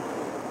nervous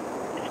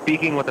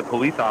speaking with a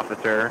police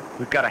officer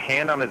who's got a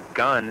hand on his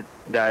gun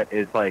that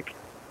is, like,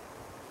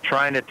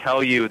 trying to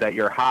tell you that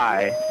you're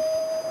high,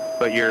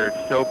 but you're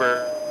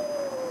sober.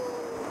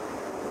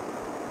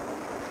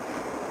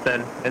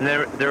 And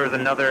there was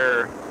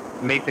another,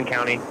 Mason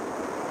County,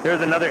 there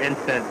was another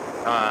instance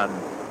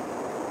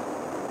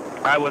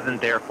I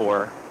wasn't there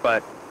for,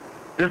 but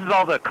this is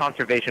all the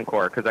Conservation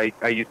Corps, because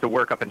I used to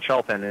work up in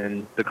Shelton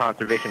in the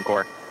Conservation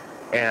Corps.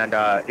 And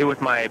it was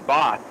my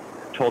boss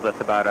told us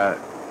about a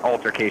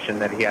altercation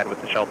that he had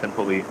with the Shelton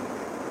police.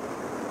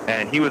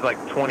 And he was like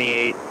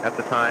 28 at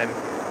the time.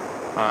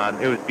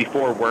 It was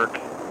before work.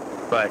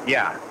 But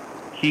yeah,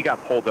 he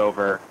got pulled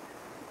over.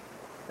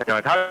 And they're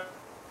like, "How?"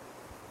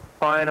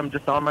 "Fine, I'm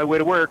just on my way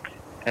to work."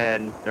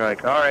 And they're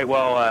like, "All right,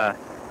 well,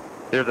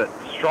 there's a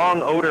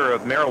strong odor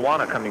of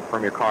marijuana coming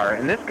from your car."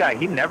 And this guy,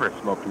 he never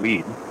smoked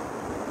weed.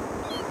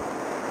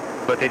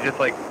 But they just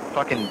like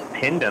fucking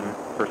pinned him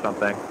for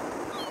something.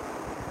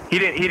 He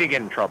didn't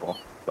get in trouble,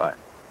 but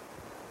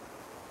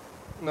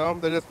No,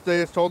 they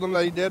just told him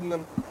that he did, and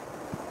then.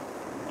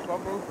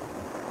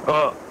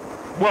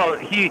 well,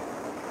 he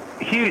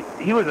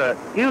was a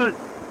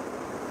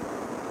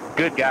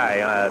good guy,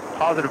 a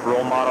positive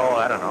role model.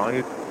 I don't know.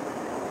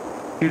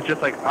 He was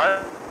just like, "All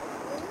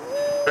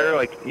right,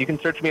 like, you can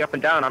search me up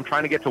and down. I'm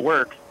trying to get to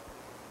work."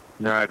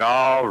 And they're like,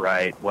 "All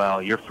right,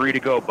 well, you're free to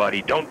go,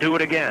 buddy. Don't do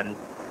it again."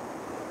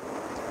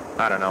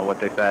 I don't know what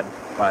they said,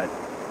 but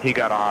he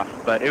got off.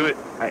 But it was.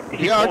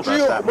 He told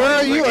us that. Where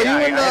are you? Like, Are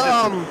you in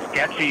the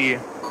sketchy?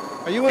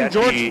 Are you in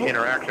George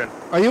interaction?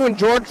 Are you in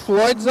George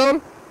Floyd's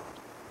zone?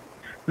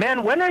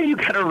 Man, when are you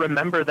gonna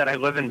remember that I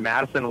live in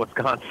Madison,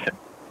 Wisconsin?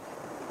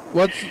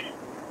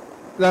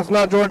 That's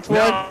not George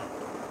Floyd? No.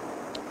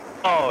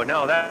 Oh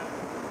no, that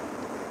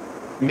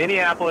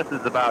Minneapolis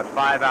is about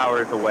 5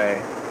 hours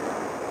away.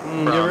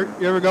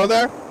 You ever go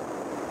there?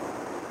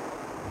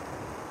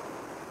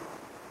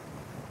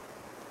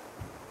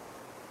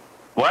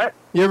 What?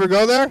 You ever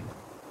go there?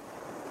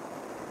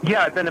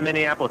 Yeah, I've been to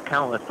Minneapolis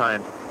countless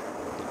times.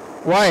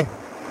 Why?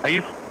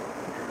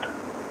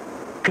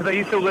 Because I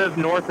used to live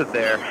north of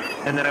there,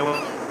 and then I went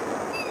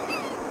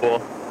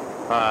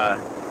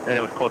and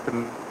it was close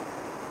to,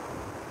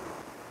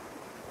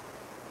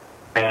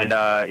 and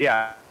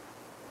yeah,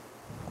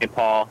 St.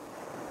 Paul,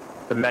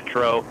 the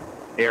metro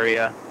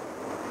area.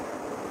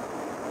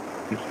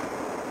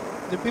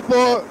 Do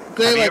people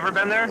say Have you like? ever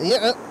been there?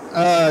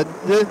 Yeah.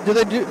 Do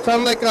they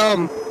sound like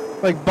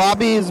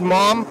Bobby's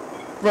mom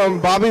from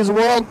Bobby's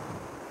World?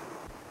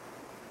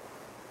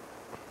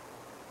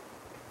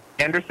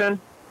 Anderson?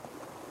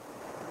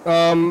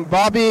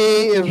 Bobby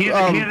is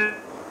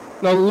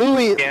no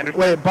Louis. Anderson.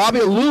 Wait,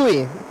 Bobby or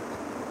Louis?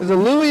 Is it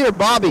Louis or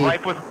Bobby?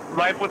 Life with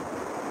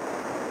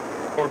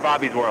or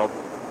Bobby's World.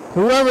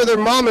 Whoever their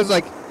mom is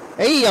like,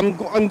 "Hey, I'm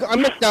going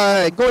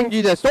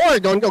to the store."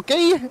 Going,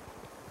 "Okay."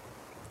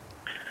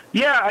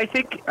 Yeah, I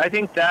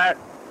think that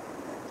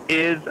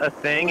is a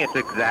thing. It's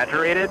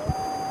exaggerated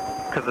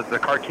because it's a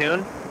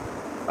cartoon.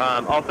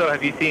 Also,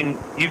 you've seen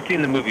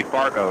the movie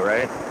Fargo,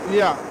 right?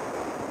 Yeah.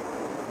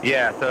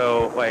 Yeah,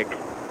 so like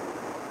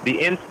the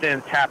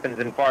instance happens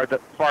in Fargo,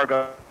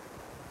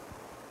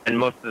 and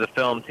most of the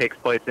film takes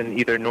place in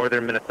either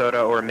northern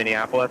Minnesota or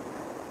Minneapolis.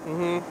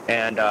 Mhm.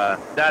 And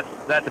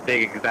that's a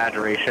big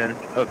exaggeration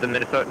of the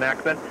Minnesotan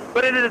accent,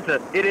 but it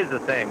is a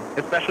thing.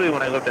 Especially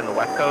when I lived in the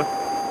West Coast,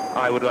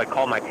 I would like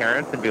call my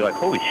parents and be like,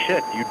 "Holy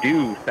shit, you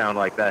do sound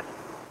like that."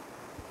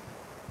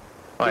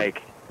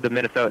 Like the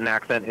Minnesotan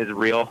accent is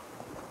real.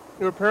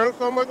 Your parents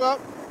sound like that?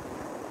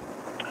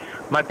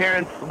 My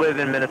parents live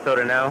in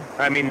Minnesota now.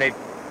 I mean, they've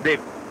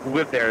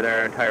lived there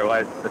their entire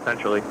lives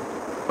essentially.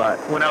 But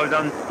when I was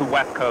on the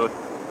West Coast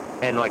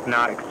and like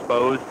not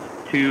exposed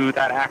to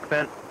that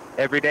accent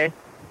every day,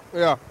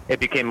 Yeah. it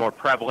became more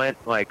prevalent.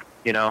 Like,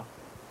 you know.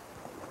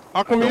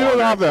 How come you don't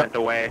have that?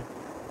 Away.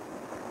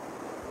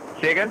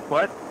 Say again?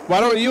 What? Why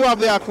don't you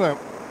have the accent?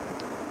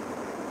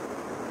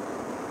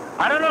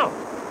 I don't know.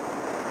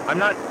 I'm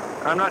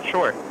not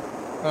sure.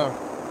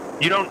 Oh.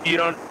 You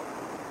don't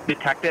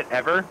detect it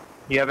ever?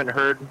 You haven't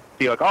heard?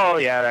 Be like, oh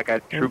yeah, that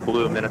guy's true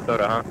blue,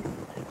 Minnesota, huh?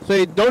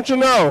 Say, don't you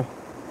know?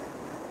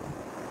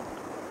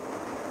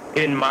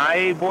 In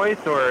my voice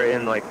or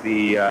in like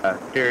the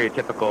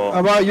stereotypical?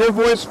 About your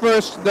voice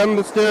first, then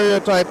the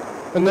stereotype,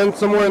 and then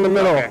somewhere in the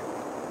middle.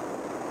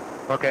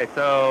 Okay,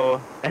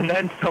 so, and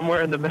then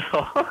somewhere in the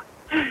middle.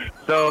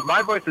 So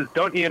my voice is,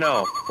 don't you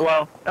know?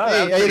 Well,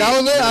 hey,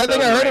 that was it. I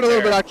think I heard it a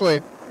little bit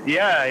actually.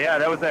 Yeah,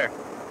 that was there.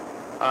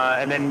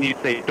 And then you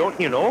say, don't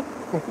you know?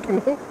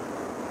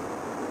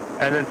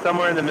 And then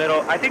somewhere in the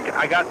middle, I think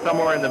I got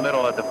somewhere in the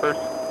middle at the first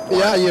one.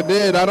 Yeah, you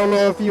did. I don't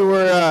know if you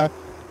were,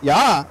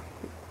 yeah.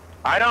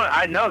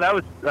 I know that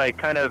was like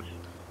kind of,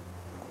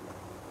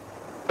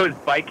 I was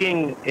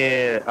biking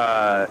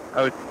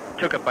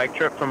took a bike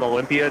trip from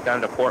Olympia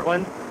down to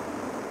Portland.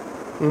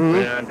 Mm-hmm.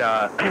 And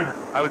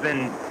I was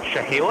in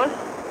Chehalis,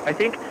 I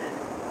think.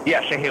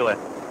 Yeah, Chehalis.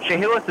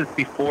 Chehalis is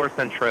before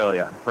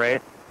Centralia,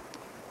 right?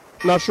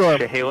 Not sure.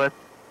 Chehalis.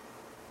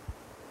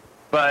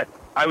 But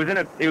it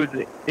was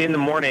in the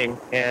morning,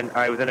 and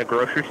I was in a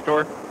grocery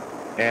store,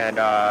 and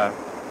I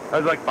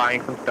was like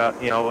buying some stuff,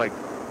 you know, like,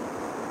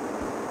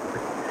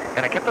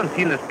 and I kept on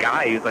seeing this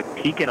guy. He was like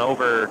peeking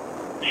over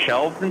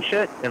shelves and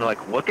shit, and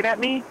like looking at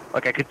me.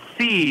 Like I could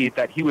see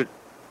that he was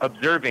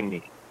observing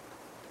me.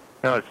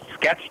 And I was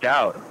sketched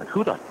out. Like,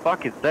 who the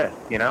fuck is this?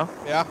 You know?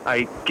 Yeah.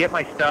 I get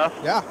my stuff.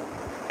 Yeah.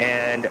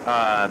 And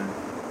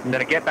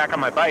then I get back on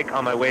my bike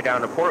on my way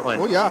down to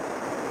Portland. Oh yeah.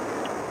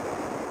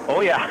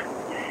 Oh yeah.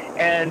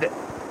 And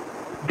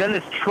then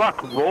this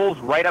truck rolls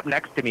right up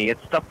next to me.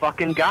 It's the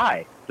fucking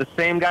guy. The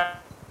same guy.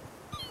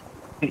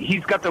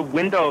 He's got the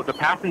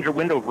passenger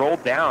window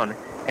rolled down,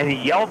 and he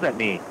yells at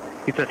me.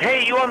 He says,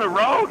 "Hey, you on the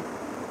road?"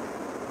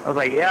 I was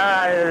like,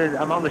 "Yeah,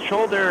 I'm on the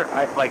shoulder."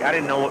 I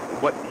didn't know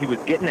what he was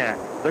getting at.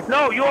 He's like,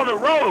 "No, you on the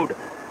road."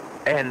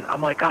 And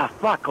I'm like, "Ah,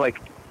 fuck."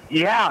 Like,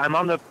 yeah, I'm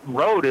on the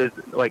road. Is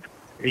like,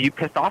 are you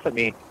pissed off at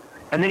me?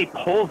 And then he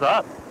pulls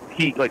up.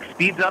 He like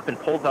speeds up and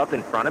pulls up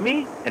in front of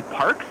me and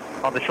parks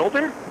on the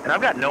shoulder, and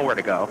I've got nowhere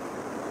to go.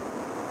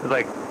 I was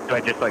like, do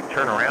I just like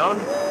turn around?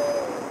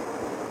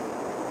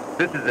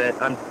 This is it.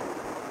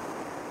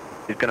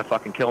 He's gonna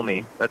fucking kill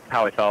me. That's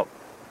how I felt.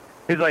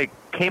 He's like,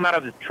 came out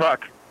of his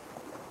truck,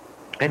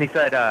 and he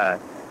said,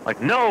 like,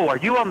 "No, are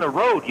you on the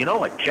road? You know,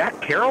 like Jack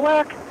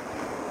Kerouac?"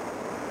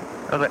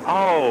 I was like,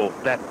 "Oh,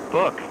 that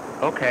book.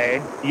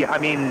 Okay. Yeah, I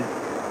mean,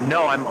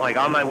 no, I'm like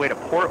on my way to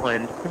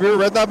Portland." Have you ever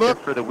read that book?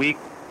 For the week.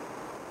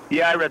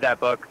 Yeah, I read that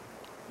book.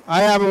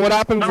 I haven't. What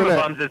happens in it?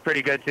 Bums is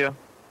pretty good too.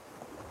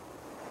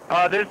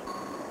 There's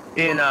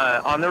in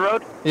On the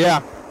Road.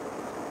 Yeah.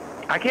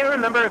 I can't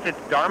remember if it's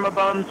Dharma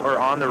Bums or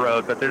On the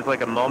Road, but there's like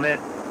a moment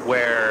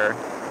where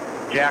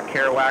Jack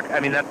Kerouac,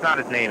 I mean, that's not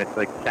his name, it's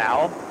like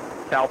Sal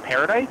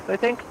Paradise, I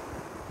think.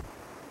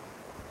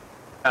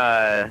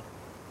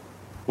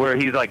 Where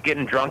he's like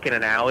getting drunk in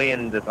an alley,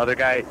 and this other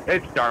guy,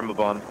 it's Dharma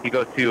Bums. He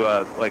goes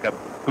to like a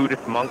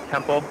Buddhist monk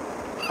temple.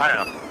 I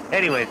don't know.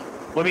 Anyways,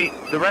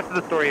 the rest of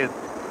the story is,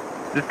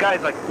 this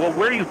guy's like, "Well,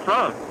 where are you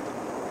from?"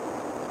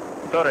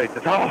 Minnesota. He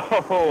says,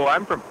 "Oh,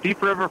 I'm from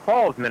Thief River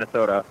Falls,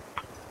 Minnesota."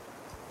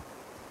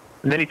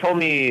 And then he told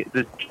me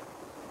this.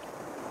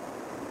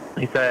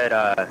 He said,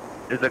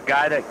 "There's a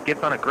guy that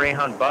gets on a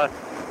Greyhound bus,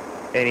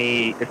 and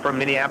he is from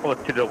Minneapolis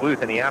to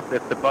Duluth, and he asks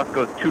if the bus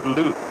goes to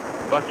Duluth.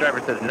 The bus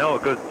driver says, no,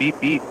 it goes beep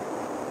beep."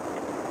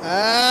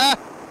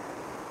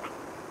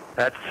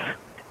 That's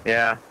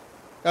yeah.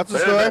 That's the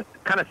story.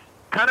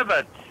 Kind of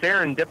a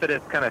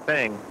serendipitous kind of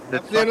thing.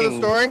 That's the end of the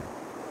story.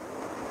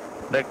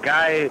 The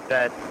guy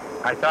that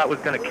I thought was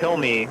going to kill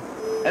me,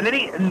 and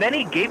then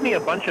he gave me a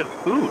bunch of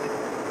food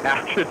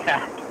after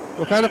that.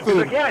 What kind of food?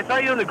 He's like, "Yeah, I saw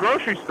you in the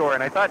grocery store,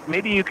 and I thought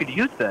maybe you could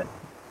use it."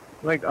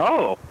 I'm like,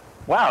 oh,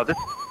 wow, this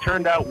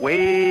turned out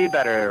way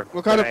better.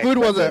 What kind of food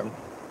was it?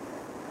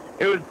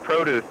 It was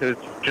produce. It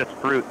was just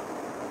fruit.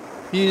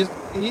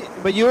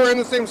 But you were in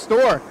the same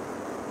store.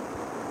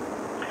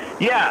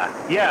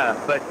 Yeah,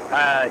 but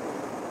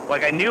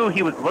like I knew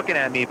he was looking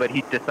at me, but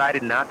he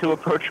decided not to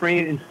approach me.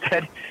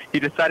 Instead, he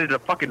decided to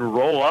fucking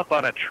roll up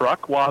on a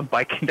truck while I'm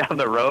biking down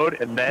the road,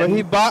 and then.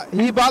 But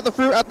he bought the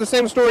fruit at the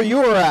same store you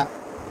were at.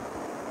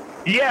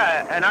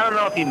 Yeah, and I don't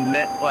know if he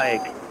meant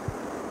like.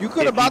 You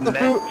could have bought the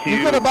fruit.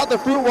 You could have bought the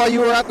fruit while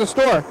you were at the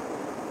store.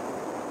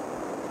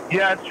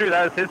 Yeah, that's true.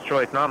 That was his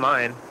choice, not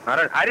mine.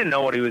 I didn't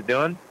know what he was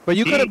doing. But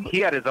you could have.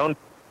 He had his own.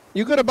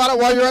 You could have bought it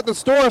while you were at the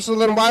store. So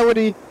then, why would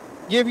he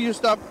give you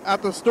stuff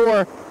at the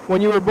store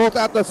when you were both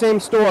at the same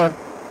store?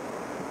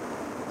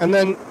 And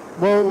then,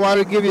 well, why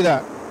did he give you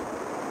that?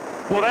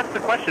 Well, that's the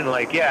question.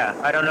 Like, yeah,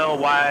 I don't know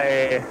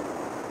why.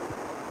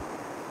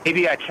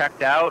 Maybe I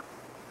checked out.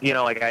 You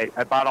know, like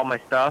I bought all my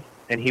stuff,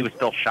 and he was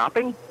still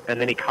shopping,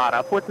 and then he caught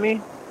up with me.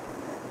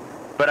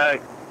 But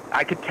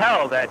I could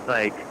tell that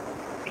like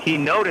he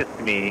noticed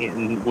me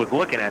and was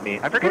looking at me.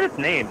 I forget his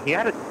name. He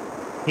had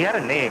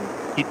a name.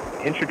 He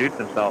introduced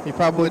himself. He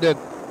probably did.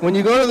 When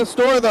you go to the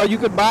store, though, you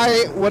could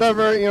buy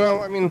whatever, you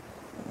know. I mean,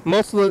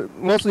 mostly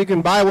you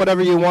can buy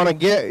whatever you want to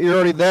get. You're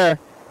already there,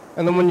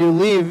 and then when you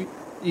leave,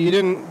 you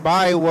didn't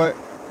buy what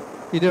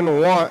you didn't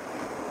want,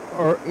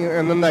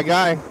 and then that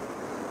guy,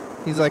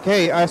 he's like,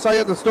 hey, I saw you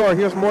at the store.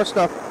 Here's more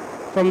stuff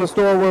from the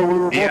store where we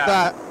were both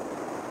at.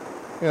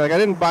 You're like, I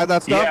didn't buy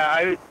that stuff.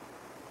 Yeah,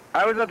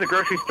 I was at the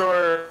grocery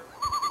store.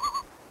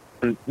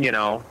 You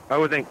know, I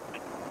wasn't.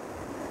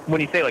 When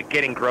you say like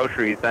getting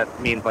groceries, that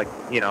means like,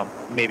 you know,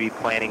 maybe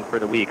planning for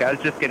the week. I was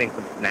just getting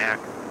some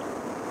snacks.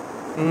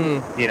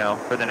 You know,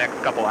 for the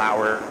next couple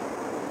hours.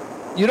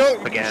 You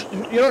don't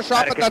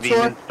shop at that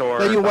store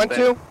that you went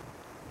to,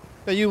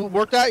 that you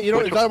worked at. You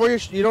don't. Is that where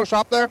you don't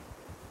shop there?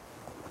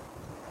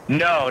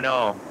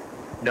 No.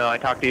 I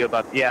talked to you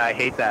about. Yeah, I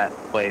hate that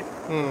place.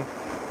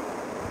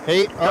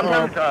 Hate.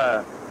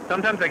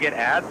 Sometimes I get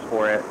ads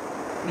for it.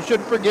 You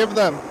should forgive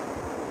them.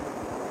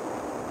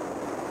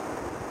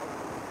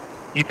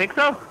 You think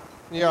so?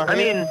 Yeah. I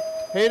mean,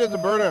 hate is a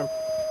burden.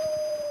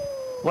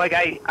 Like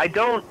I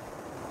don't.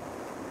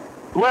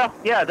 Well,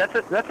 yeah, that's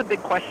a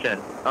big question.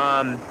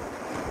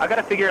 I got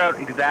to figure out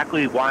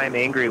exactly why I'm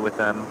angry with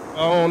them.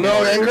 Oh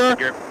no,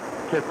 anger?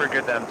 To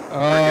forgive them.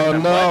 Oh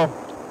no,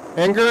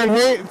 anger and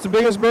hate. It's the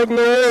biggest burden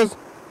there is.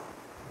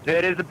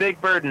 It is a big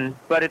burden,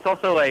 but it's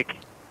also like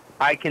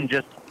I can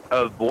just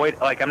avoid.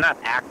 Like, I'm not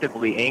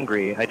actively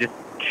angry. I just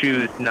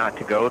choose not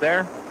to go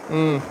there.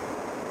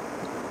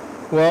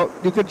 Well,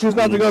 you could choose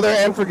not to go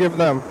there and forgive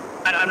them.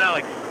 I'm not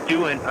like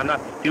stewing. I'm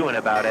not stewing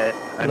about it.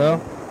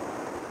 No.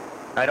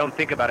 I don't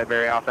think about it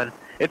very often.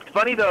 It's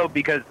funny though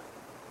because,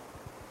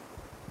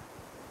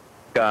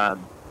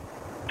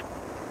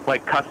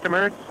 like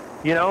customers,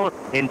 you know,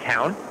 in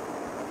town,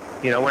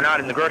 you know, we're not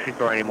in the grocery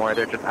store anymore.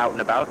 They're just out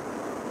and about.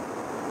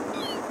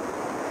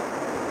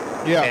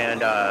 Yeah.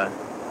 And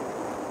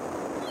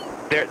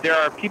there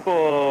are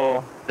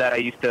people that I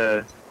used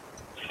to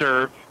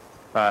serve,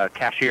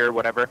 cashier,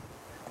 whatever,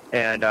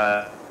 and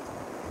there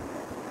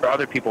are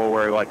other people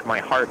where like my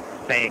heart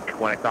sank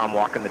when I saw them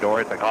walk in the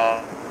door. It's like,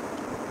 oh,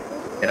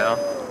 you know.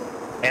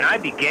 And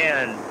I'm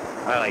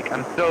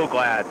so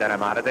glad that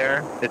I'm out of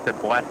there. It's a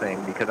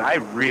blessing because I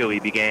really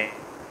began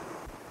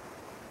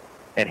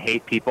and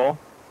hate people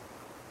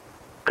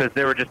because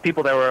there were just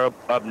people that were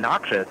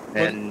obnoxious.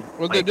 And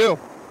what'd they do?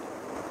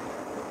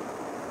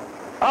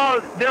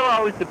 Oh, there were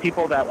always the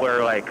people that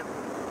were like,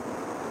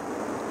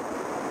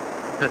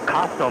 this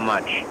costs so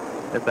much.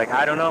 It's like,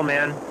 I don't know,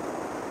 man.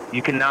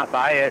 You cannot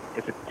buy it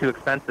if it's too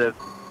expensive.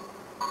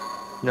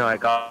 You know,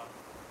 like, oh,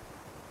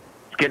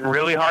 it's getting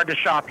really hard to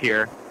shop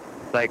here.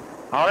 It's like,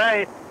 all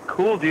right,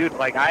 cool, dude.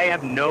 Like, I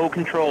have no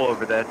control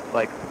over this.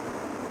 Like,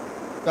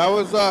 that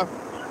was a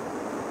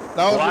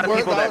lot of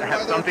people that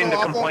have something to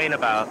complain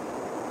about.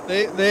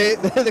 They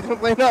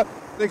complain about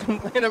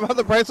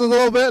the prices a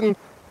little bit, and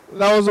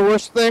that was the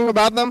worst thing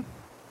about them.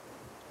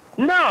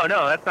 No,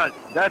 that's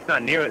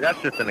not near.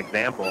 That's just an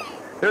example.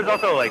 There's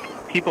also like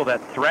people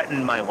that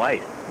threaten my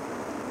life.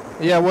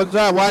 Yeah, what's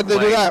that? Why'd they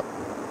do that?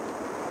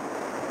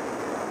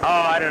 Oh,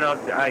 I don't know.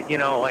 You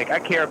know, like I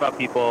care about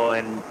people,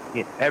 and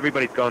you know,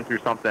 everybody's going through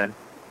something.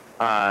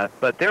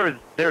 But there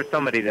was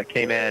somebody that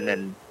came in,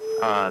 and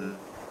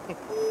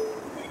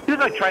he was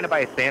like trying to buy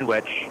a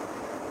sandwich,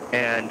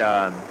 and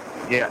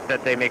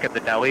that they make at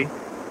the deli.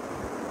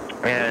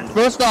 And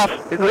first off,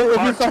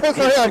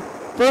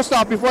 first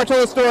off, before I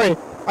tell the story,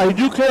 I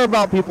do care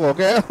about people,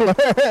 okay?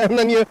 And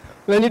then you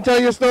tell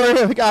your story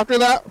like after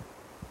that.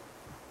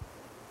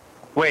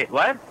 Wait,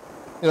 what?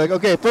 You're like,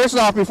 okay, first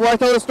off, before I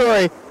tell the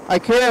story, I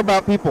care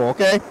about people,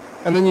 okay?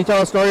 And then you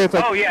tell a story. It's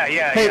like, oh yeah,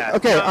 hey, yeah.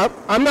 Okay, no.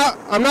 I'm not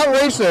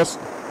racist,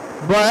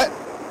 but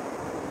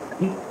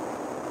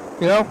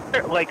you know,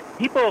 like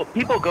people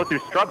go through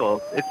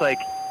struggles. It's like,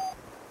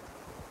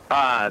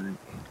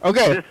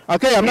 okay,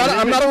 I'm not.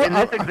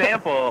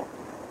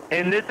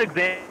 In this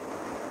example,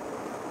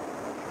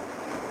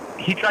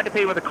 he tried to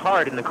pay with a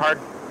card, and the card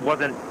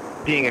wasn't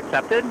being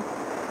accepted.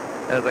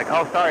 And I was like,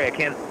 oh, sorry, I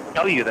can't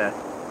tell you this.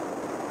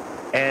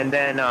 And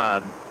then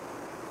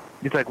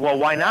he's like, well,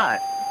 why not?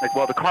 Like,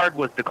 well, the card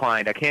was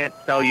declined. I can't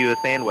sell you a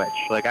sandwich.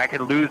 Like, I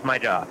could lose my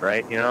job,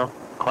 right? You know?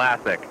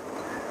 Classic.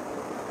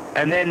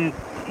 And then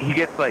he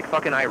gets, like,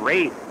 fucking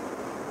irate.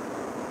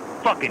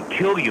 Fucking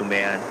kill you,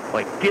 man.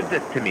 Like, give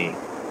this to me.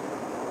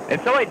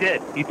 And so I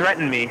did. He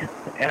threatened me,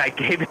 and I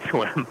gave it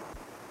to him.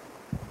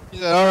 He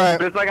said, all right.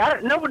 But it's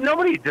like,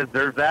 nobody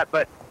deserves that,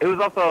 but it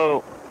was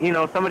also, you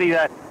know, somebody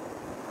that,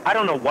 I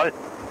don't know what,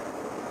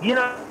 you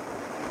know,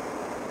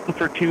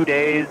 for 2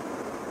 days,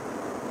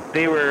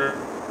 they were,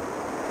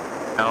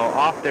 you know,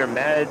 off their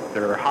meds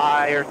or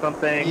high or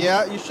something.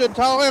 Yeah, you should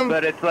tell him.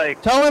 But it's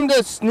like, tell him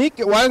to sneak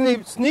it. Why didn't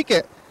he sneak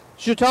it?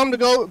 You should tell him to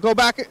go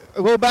back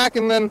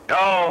and then.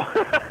 Oh.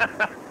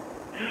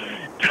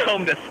 Tell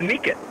him to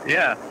sneak it.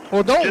 Yeah.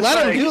 Well, don't just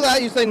let him do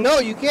that. You say no,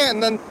 you can't.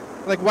 And then,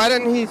 like, why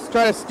didn't he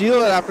try to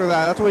steal it after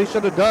that? That's what he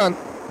should have done.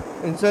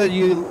 Instead,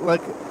 you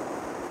like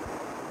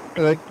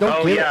don't.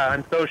 Oh yeah,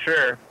 I'm so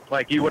sure.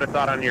 Like you would have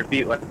thought on your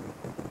feet. Like,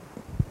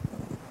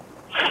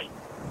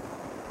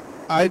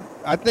 I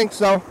think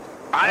so.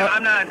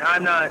 I'm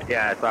not.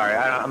 Yeah, sorry.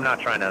 I'm not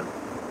trying to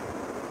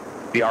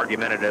be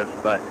argumentative,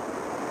 but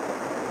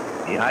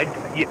yeah,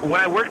 when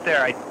I worked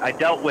there, I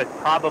dealt with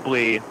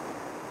probably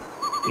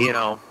you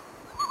know,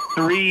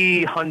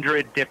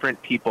 300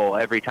 different people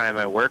every time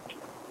I worked,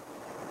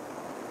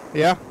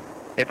 Yeah.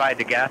 if I had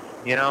to guess,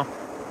 you know?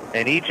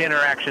 And each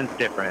interaction's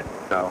different,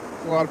 so.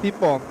 A lot of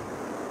people.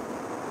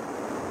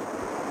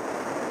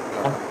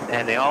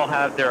 And they all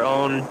have their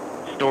own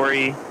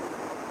story,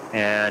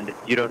 and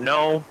you don't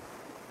know.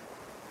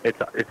 It's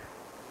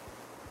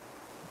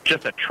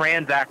just a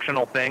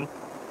transactional thing.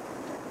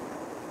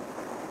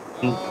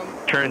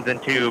 Turns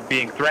into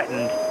being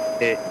threatened.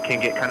 It can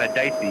get kind of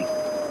dicey.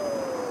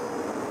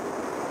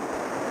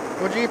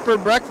 What'd you eat for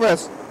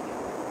breakfast?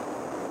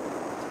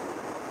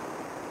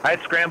 I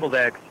had scrambled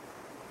eggs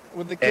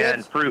With the kids?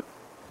 and fruit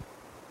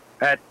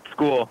at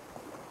school.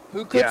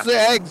 Who cooks Yeah.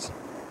 the eggs?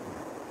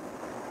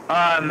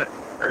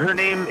 Her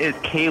name is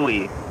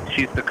Kaylee.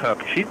 She's the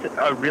cook. She's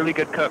a really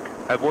good cook.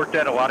 I've worked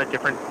at a lot of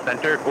different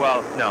centers.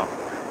 Well, no.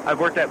 I've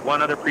worked at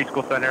one other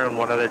preschool center and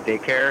one other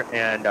daycare,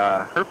 and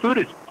her food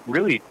is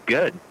really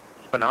good.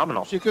 It's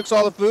phenomenal. She cooks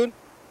all the food?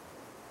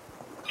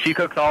 She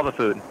cooks all the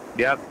food.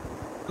 Yep.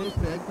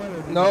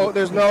 No,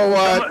 there's no...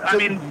 I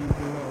mean,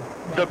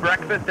 the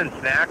breakfast and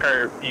snack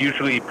are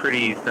usually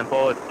pretty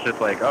simple. It's just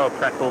like, oh,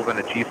 pretzels and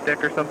a cheese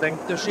stick or something.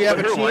 Does she have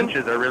But a her team?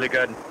 lunches are really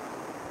good.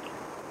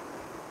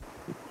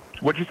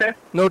 What'd you say?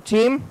 No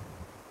team?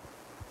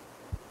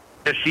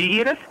 Does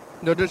she eat it?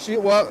 No, does she?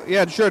 Well,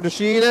 yeah, sure. Does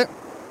she eat it?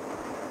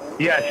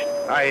 Yes,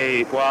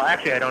 well,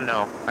 actually, I don't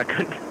know.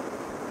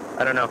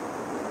 I don't know.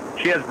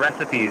 She has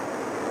recipes.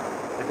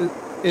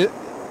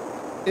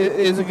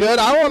 Is it good?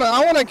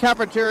 I want a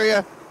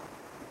cafeteria.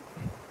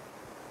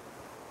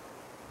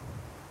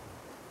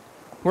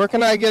 Where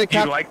can I get a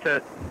You'd like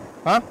to...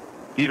 Huh?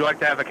 You'd like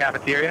to have a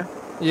cafeteria?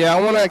 Yeah,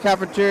 I want a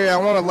cafeteria. I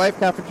want a life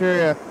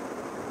cafeteria.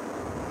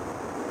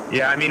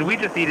 Yeah, I mean, we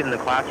just eat in the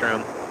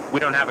classroom. We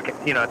don't have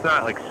it's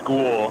not like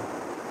school.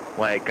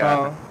 Like,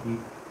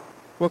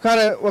 What kind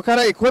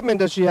of equipment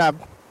does she have?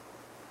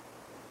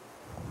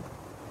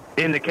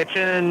 in the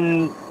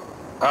kitchen,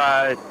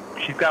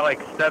 she's got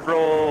like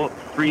several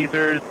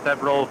freezers,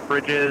 several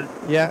fridges.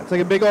 Yeah, it's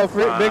like a big old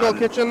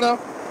kitchen though,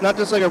 not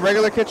just like a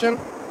regular kitchen.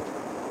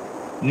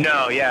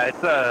 No, yeah,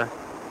 it's a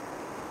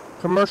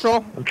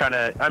commercial. I'm trying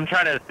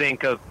to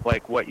think of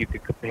like what you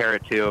could compare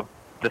it to,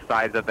 the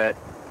size of it.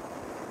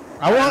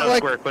 I want like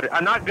square footage.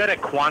 I'm not good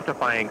at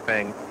quantifying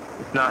things.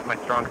 It's not my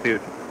strong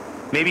suit.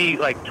 Maybe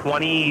like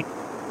 20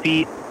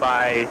 feet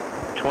by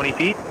 20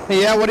 feet.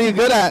 Hey, yeah, what are you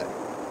good at?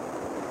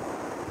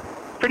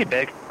 Pretty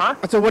big, huh?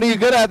 So what are you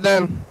good at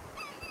then?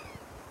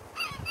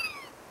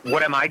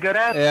 What am I good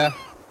at? Yeah.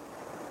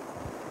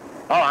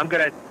 Oh, I'm good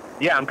at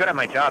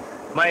my job.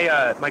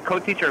 My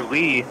co-teacher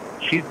Lee,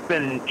 she's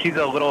been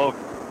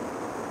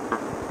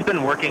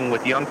working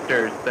with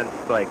youngsters since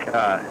like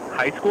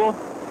high school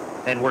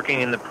and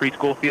working in the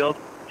preschool field.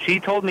 She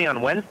told me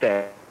on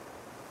Wednesday,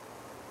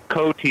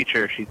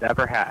 co-teacher she's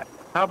ever had.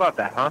 How about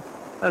that, huh?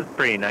 That's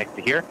pretty nice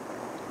to hear.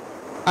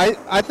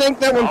 I think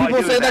that when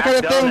people say that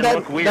kind of thing,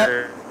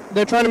 that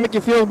they're trying to make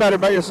you feel better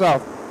about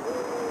yourself.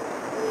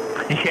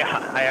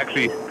 Yeah, I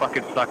actually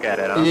fucking suck at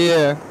it, huh?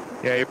 Yeah.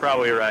 Yeah, you're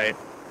probably right.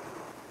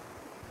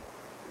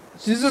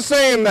 She's just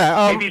saying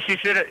that.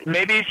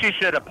 Maybe she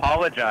should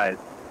apologize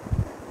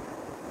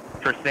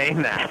for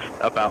saying that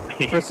about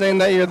me. For saying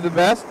that you're the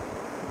best?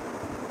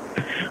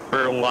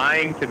 For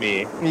lying to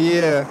me.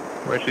 Yeah.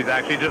 Where she's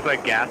actually just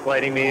like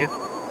gaslighting me.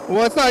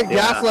 Well, it's not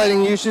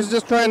gaslighting you. She's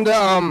just trying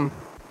to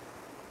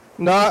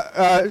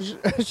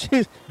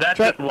she's. That's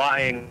just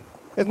lying.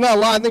 It's not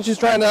lying. I think she's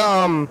trying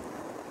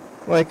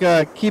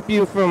to keep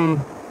you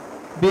from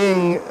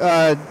being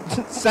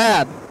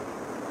sad.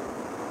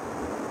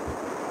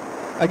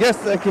 I guess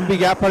that could be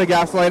part of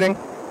gaslighting.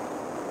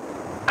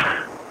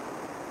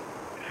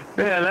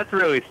 Man, that's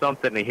really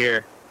something to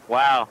hear.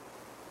 Wow.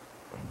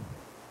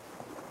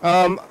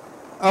 I'm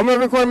gonna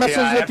record a message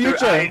in the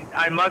future.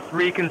 I must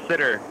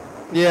reconsider.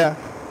 Yeah.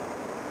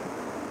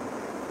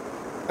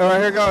 All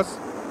right, here goes.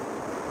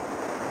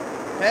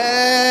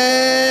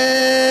 Hey,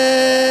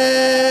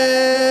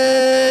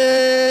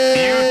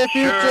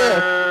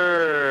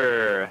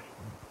 future.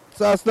 It's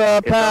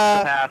the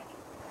past.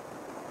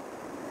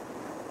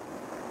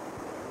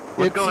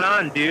 What's going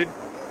on, dude?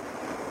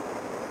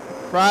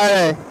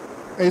 Friday.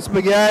 Hey,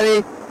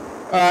 Spaghetti.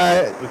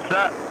 What's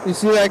up? You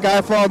see that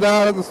guy fall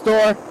down at the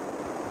store?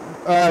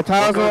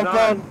 Tyler's on the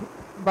phone.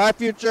 Bye,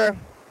 future.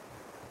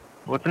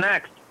 What's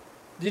next?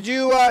 Do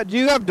you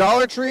have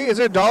Dollar Tree? Is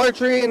there Dollar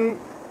Tree in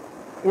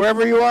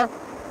wherever you are?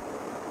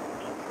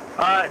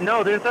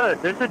 No, there's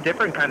a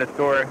different kind of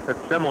store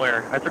that's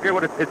similar. I forget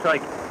what it's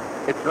like.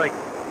 It's like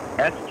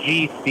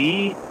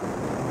SGC.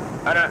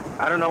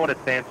 I don't know what it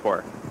stands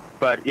for,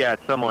 but yeah,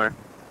 it's similar.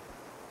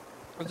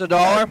 It's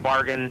 $1?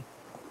 Bargain.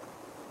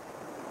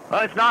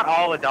 Well, it's not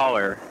all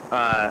 $1.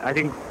 I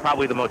think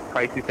probably the most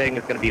pricey thing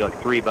is going to be like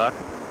 $3.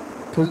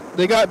 Cause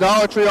they got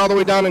Dollar Tree all the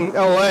way down in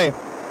L.A.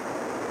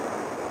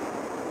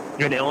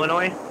 In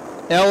Illinois?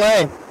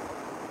 L.A.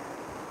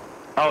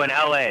 Oh, in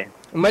L.A.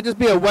 It might just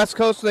be a West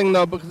Coast thing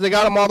though, because they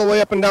got them all the way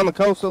up and down the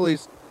coast at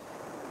least.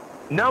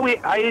 No,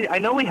 I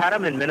know we had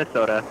them in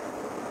Minnesota,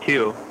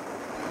 too.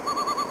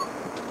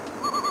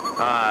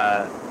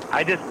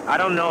 I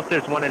don't know if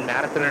there's one in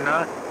Madison or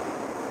not.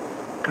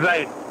 Because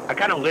I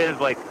kind of live,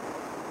 like,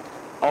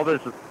 all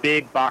those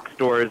big box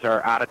stores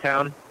are out of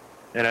town,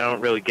 and I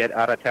don't really get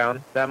out of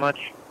town that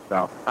much.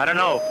 So, I don't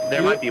know.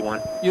 There might be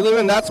one. You live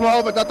in that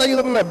small, but I thought you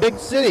live in a big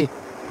city.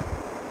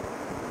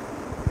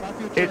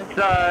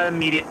 It's,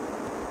 medium.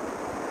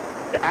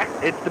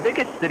 It's the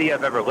biggest city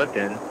I've ever lived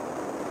in.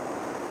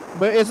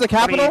 But it's the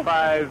capital?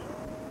 25.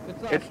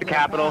 It's the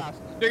capital.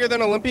 Bigger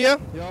than Olympia?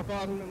 Y'all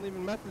been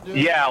leaving messages.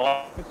 Yeah,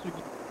 well,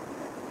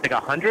 like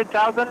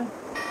 100,000, I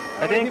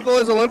How many think. people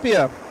is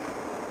Olympia?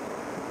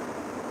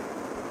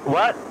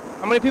 What?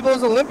 How many people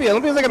is Olympia?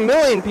 Olympia's like 1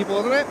 million people,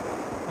 isn't it?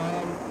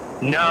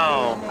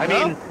 No. I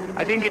mean,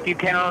 I think if you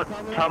count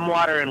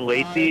Tumwater and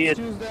Lacey, it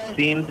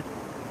seems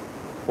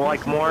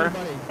like more.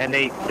 And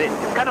it's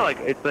kind of like,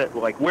 it's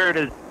like, where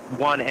does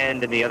one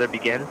end and the other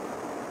begin?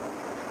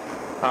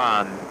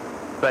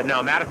 But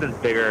no, Madison's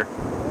bigger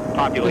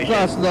population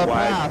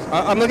wise.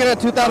 I'm looking at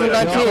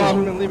 2019.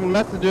 I've been leaving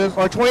messages.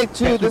 Or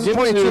 22. This is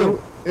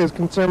 22. Is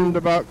concerned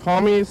about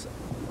commies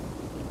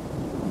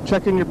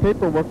checking your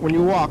paperwork when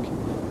you walk.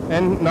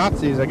 And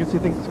Nazis. I guess he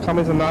thinks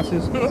commies and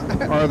Nazis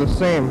are the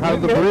same. How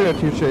did the burrito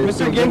t-shirt?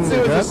 Mr.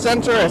 Ginsu is a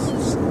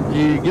centrist.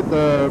 You get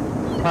the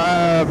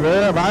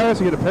virus,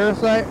 you get a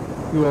parasite,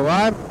 you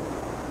alive.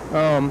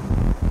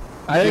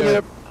 I didn't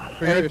get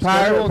a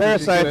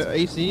parasite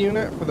AC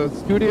unit for the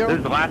studio. This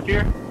is last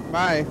year?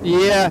 Bye.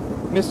 Yeah,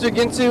 Mr.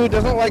 Ginsu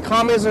doesn't like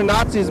commies or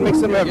Nazis, makes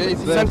him a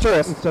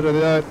centrist instead of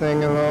the other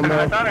thing. And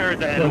I thought I heard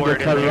the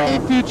N-word in there.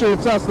 The future,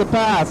 it's us, the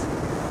past.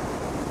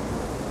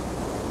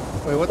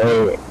 Wait, what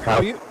the?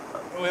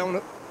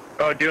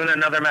 Oh, doing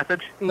another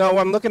message? No,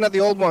 I'm looking at the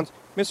old ones.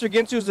 Mr.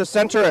 Ginsu's a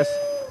centrist.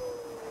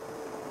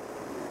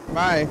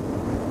 Bye.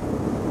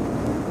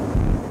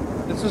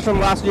 This is from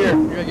last year.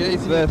 You're gonna get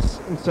this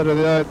instead of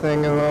the other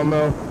thing, and I'll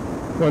know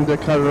when to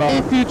cut it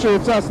off. The future,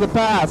 it's us, the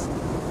past.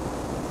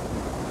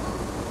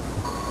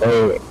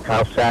 Hey,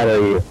 how sad are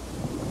you?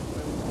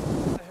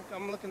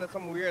 I'm looking at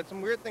some weird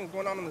things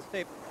going on in this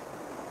tape.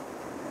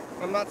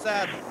 I'm not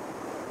sad.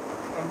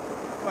 I'm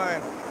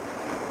fine.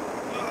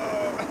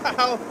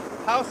 Oh,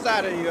 how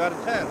sad are you out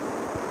of 10?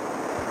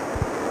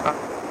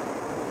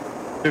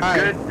 It's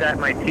good that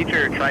my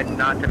teacher tried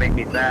not to make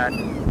me sad.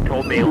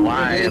 Told me a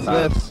lie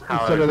about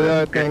how I was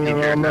a good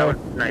teacher. That was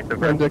nice of her.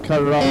 When to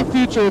cut it off. The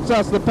future, it's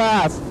us, the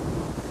past.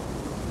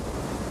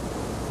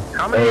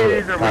 How many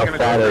days are we going to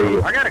go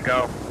through? I got to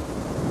go.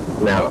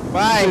 No.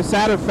 Bye. You're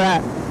sad or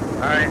fat?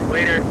 Alright,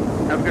 later.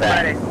 Have a good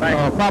Friday.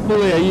 Bye.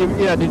 Probably.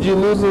 Did you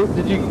lose it?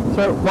 Did you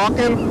start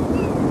walking?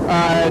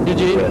 Did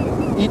you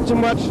eat too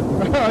much?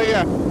 Oh,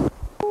 yeah.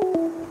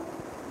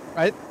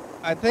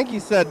 I think he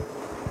said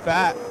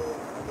fat.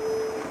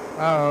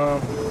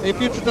 Hey,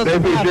 future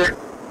doesn't matter.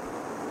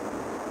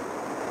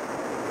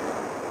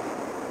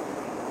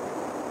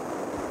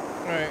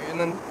 Alright, and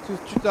then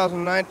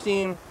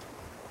 2019,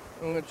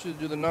 I'm going to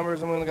do the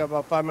numbers. I'm only got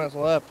about 5 minutes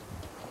left.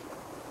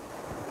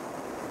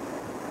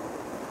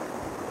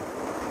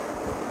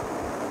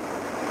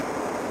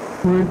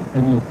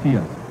 And you'll see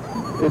us.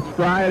 It's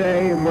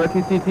Friday, and we're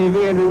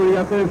TCTV, and what are you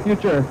up to in the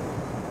future?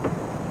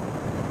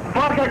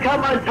 Fuck, I cut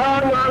my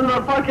tongue on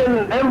the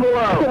fucking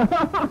envelope.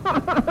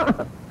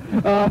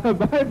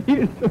 Bye,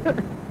 future.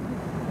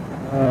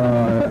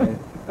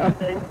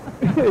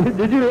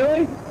 Did you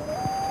really?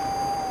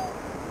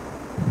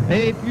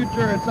 Hey,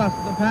 future, it's us,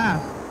 the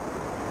past.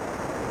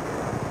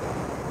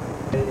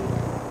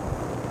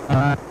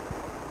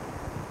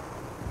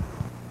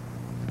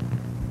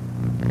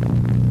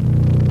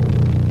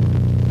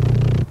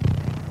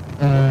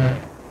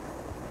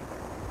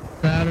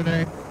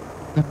 Saturday.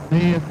 The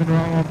day has been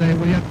wrong all day.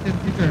 What do you have to say in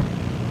the future?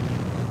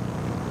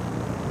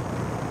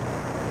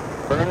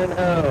 Burn in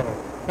hell.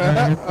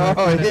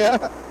 Oh, yeah.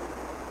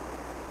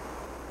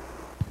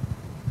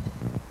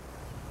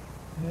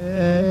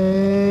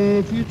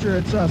 Hey, future,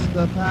 it's us,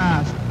 the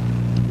past.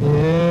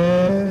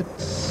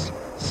 It's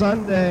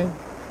Sunday.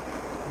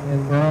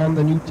 And we're on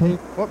the new tape.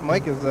 What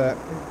mic is that?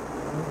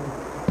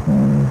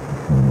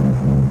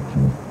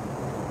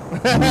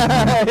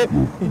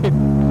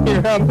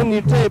 You're on the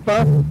new tape,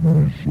 huh?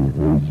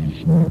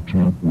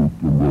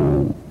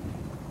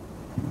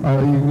 Oh,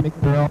 you make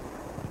it out.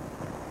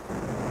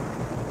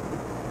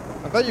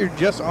 I thought you were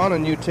just on a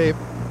new tape.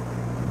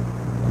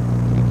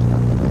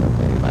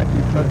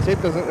 The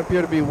tape doesn't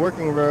appear to be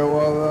working very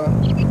well.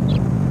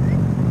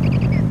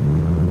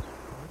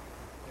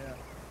 Yeah.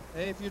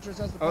 Hey, future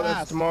says the past. Oh,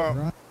 that's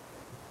tomorrow.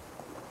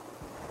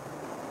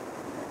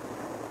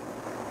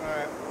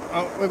 Alright.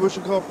 Oh, maybe we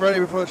should call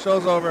Freddie before the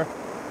show's over.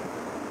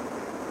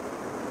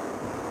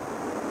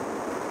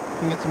 We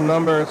can get some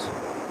numbers.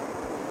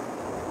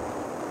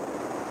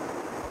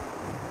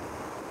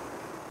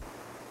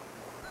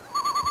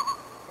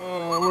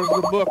 Where's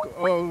the book?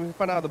 Oh, we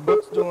find out how the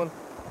book's doing.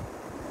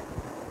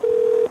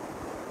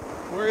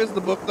 Where is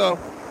the book, though?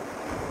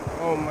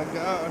 Oh my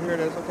god, oh, here it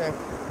is, okay.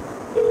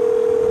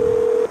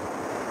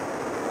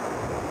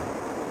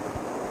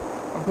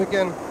 I'm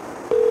picking.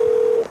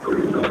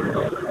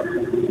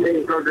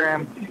 Hey,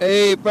 program.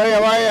 Hey, Freddie,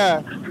 how are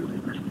ya?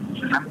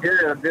 I'm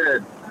good. I'm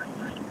good.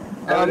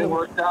 Everything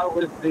worked out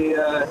with the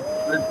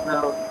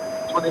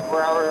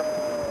 24-hour.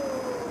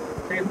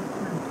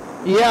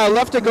 Yeah, I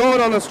left it going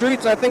on the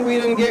streets. I think we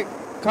didn't get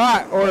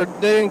caught, or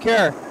they didn't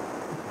care.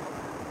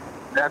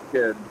 That's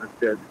good. That's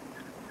good.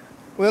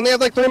 We only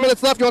have like 3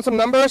 minutes left. You want some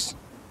numbers?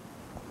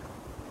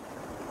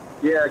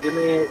 Yeah, give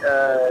me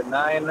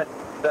 9,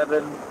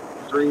 7,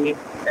 3,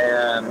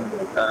 and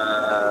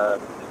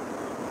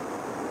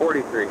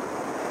 43.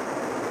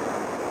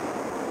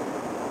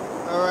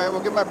 All right,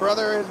 we'll give my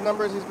brother his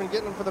numbers. He's been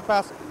getting them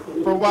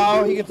for a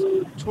while. He gets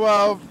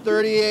 12,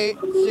 38,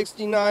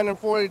 69, and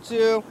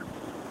 42.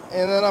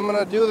 And then I'm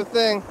gonna do the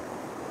thing.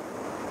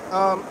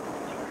 I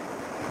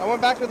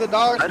went back to the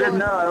dollar store. I didn't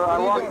know.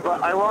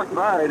 I walked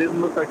by. It didn't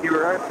look like you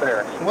were right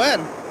there.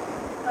 When?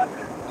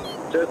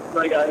 Just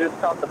like I just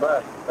caught the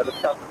bus. I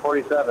just caught the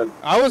 47.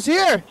 I was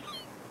here.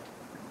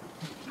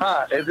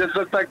 Huh? It just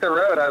looked like the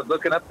road. I was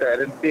looking up there. I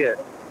didn't see it.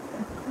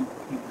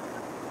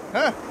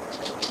 Huh?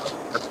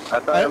 I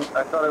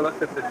thought I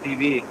looked at the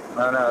TV.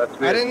 Oh no, that's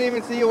weird. I didn't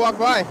even see you walk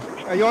by.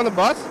 Are you on the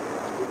bus?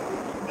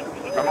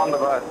 I'm on the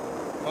bus.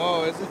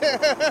 Oh, is it?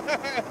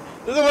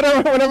 This is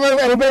whenever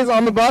anybody's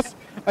on the bus,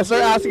 I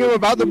start asking them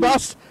about the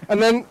bus, and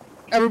then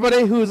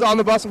everybody who's on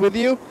the bus with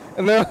you,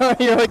 and then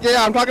you're like,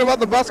 yeah, I'm talking about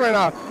the bus right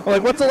now. I'm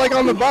like, what's it like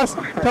on the bus?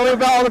 Tell me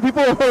about all the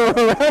people who are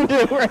around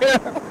you right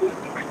now.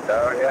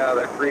 Oh yeah,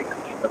 they're freaks.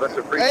 A bunch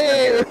of freaks.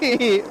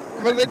 Hey,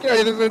 but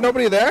there's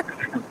nobody there?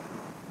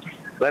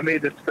 Let me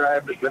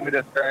describe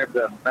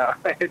them. No,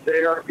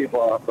 they are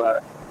people,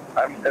 but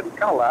it's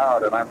kind of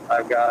loud, and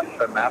I've got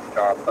a mask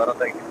on, so I don't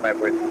think my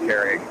voice is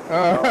carrying.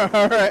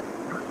 All right.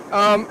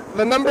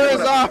 The numbers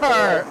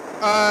are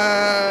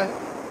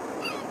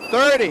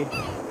 30.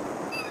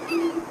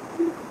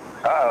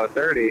 Oh,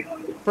 30.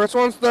 First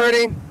one's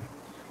 30.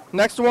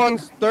 Next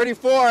one's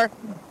 34.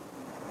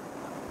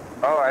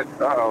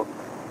 Oh.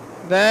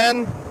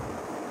 Then.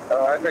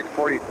 Oh, I picked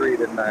 43,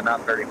 didn't I?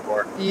 Not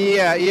 34.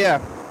 Yeah.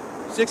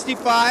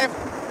 65.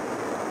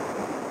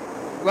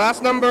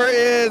 Last number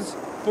is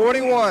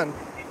 41.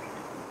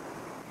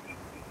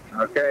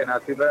 Okay,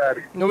 not too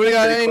bad. Nobody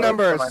got any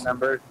numbers. My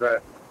numbers,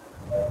 but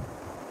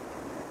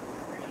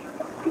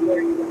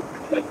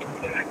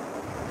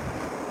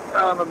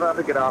I'm about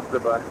to get off the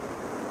bus.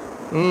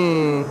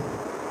 Oh,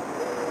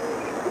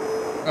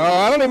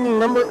 I don't even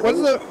remember. Where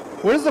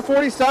does the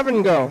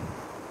 47 go?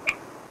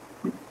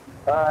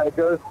 It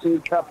goes to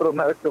Capital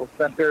Medical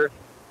Center.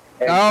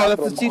 Oh,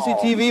 that's the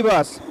TCTV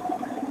bus.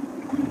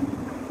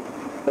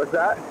 What's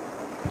that?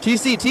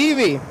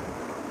 TCTV.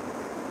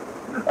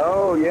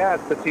 Oh yeah,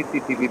 it's the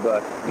TCTV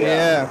bus.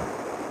 Yeah.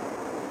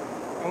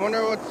 I wonder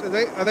are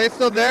they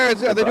still there?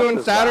 Are they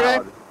doing Saturday?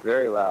 Loud.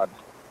 Very loud.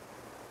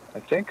 I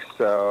think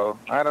so.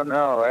 I don't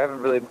know. I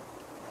haven't really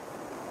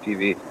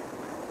TV.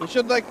 We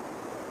should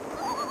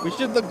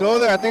go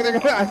there. I think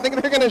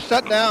they're gonna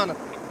shut down.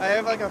 I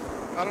have I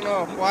don't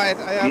know why.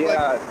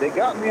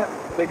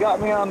 They got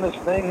me on this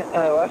thing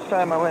last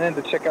time I went in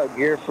to check out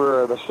gear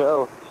for the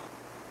show.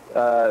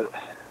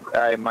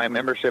 My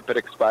membership had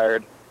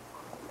expired.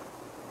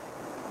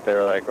 They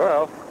were like,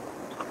 well,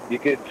 you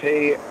could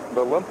pay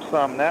the lump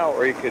sum now,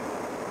 or you could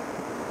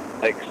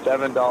like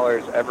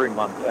 $7 every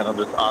month, and it'll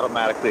just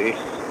automatically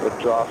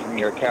withdraw from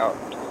your account.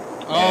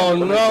 Oh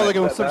no, like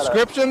a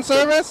subscription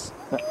service?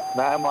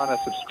 Now I'm on a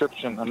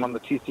subscription. I'm on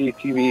the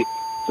TCTV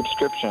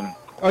subscription.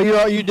 Oh,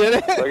 you did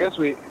it? So I guess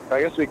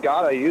we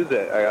gotta use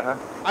it.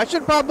 I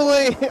should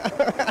probably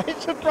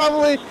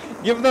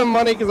give them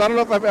money, because I don't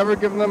know if I've ever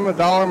given them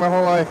 $1 in my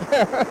whole life.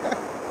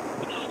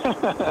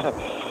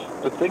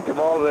 But think of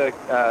all the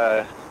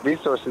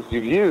resources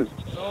you've used.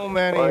 So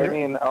many. Or, I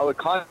mean, all the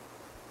content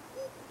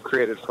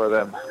created for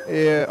them.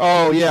 Yeah.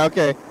 Oh, yeah.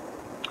 Okay.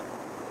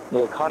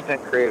 You're a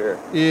content creator.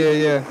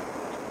 Yeah.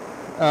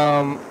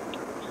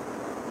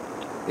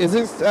 Is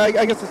this? I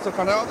guess it's still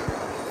kind of.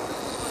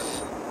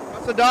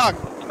 What's the dog?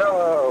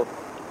 No.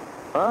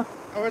 Huh?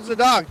 Oh, where's the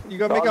dog? You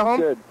gonna make it home?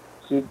 Good.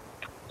 She's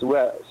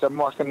wet, so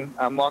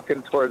I'm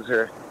walking towards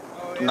her.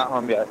 Oh, yeah. I'm not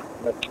home yet,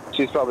 but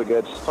she's probably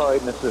good. She probably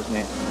misses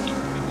me.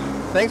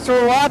 Thanks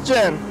for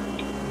watching.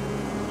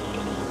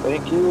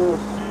 Thank you.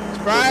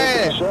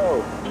 Friday. The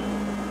show.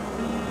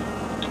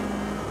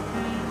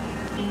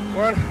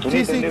 We're on We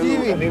need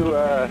TCTV. a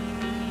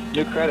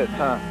new credits,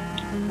 huh?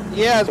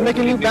 Yeah, it's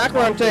making new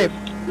background tape.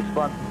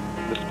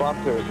 The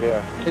sponsors,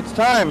 yeah. It's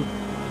time.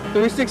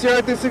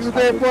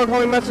 360-364, call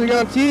me message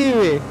on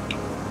TV.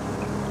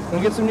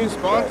 And get some new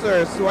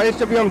sponsors.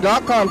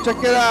 YDHWM.com.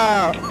 Check it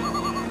out.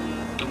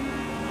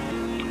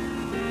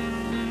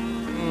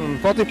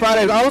 Faulty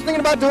Fridays. I was thinking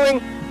about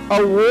doing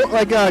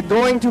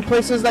going to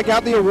places that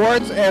got the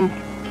awards and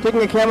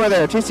taking a camera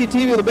there.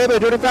 TCTV, The Baby,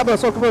 Dirty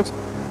Fabulous, Soul Books,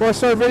 More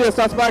Story Videos,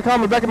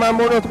 Thoughts.com, Rebecca Mountain,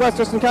 More Northwest,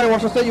 Justin County,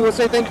 Washington State,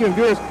 USA. Thank you. And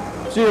viewers,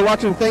 so you're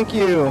watching. Thank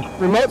you.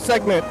 Remote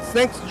segment.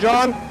 Thanks,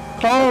 John.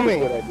 Call me.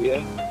 Good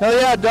idea. Hell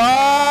yeah,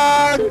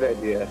 dog. Good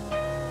idea.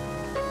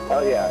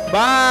 Oh yeah.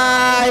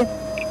 Bye.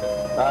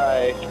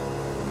 Bye.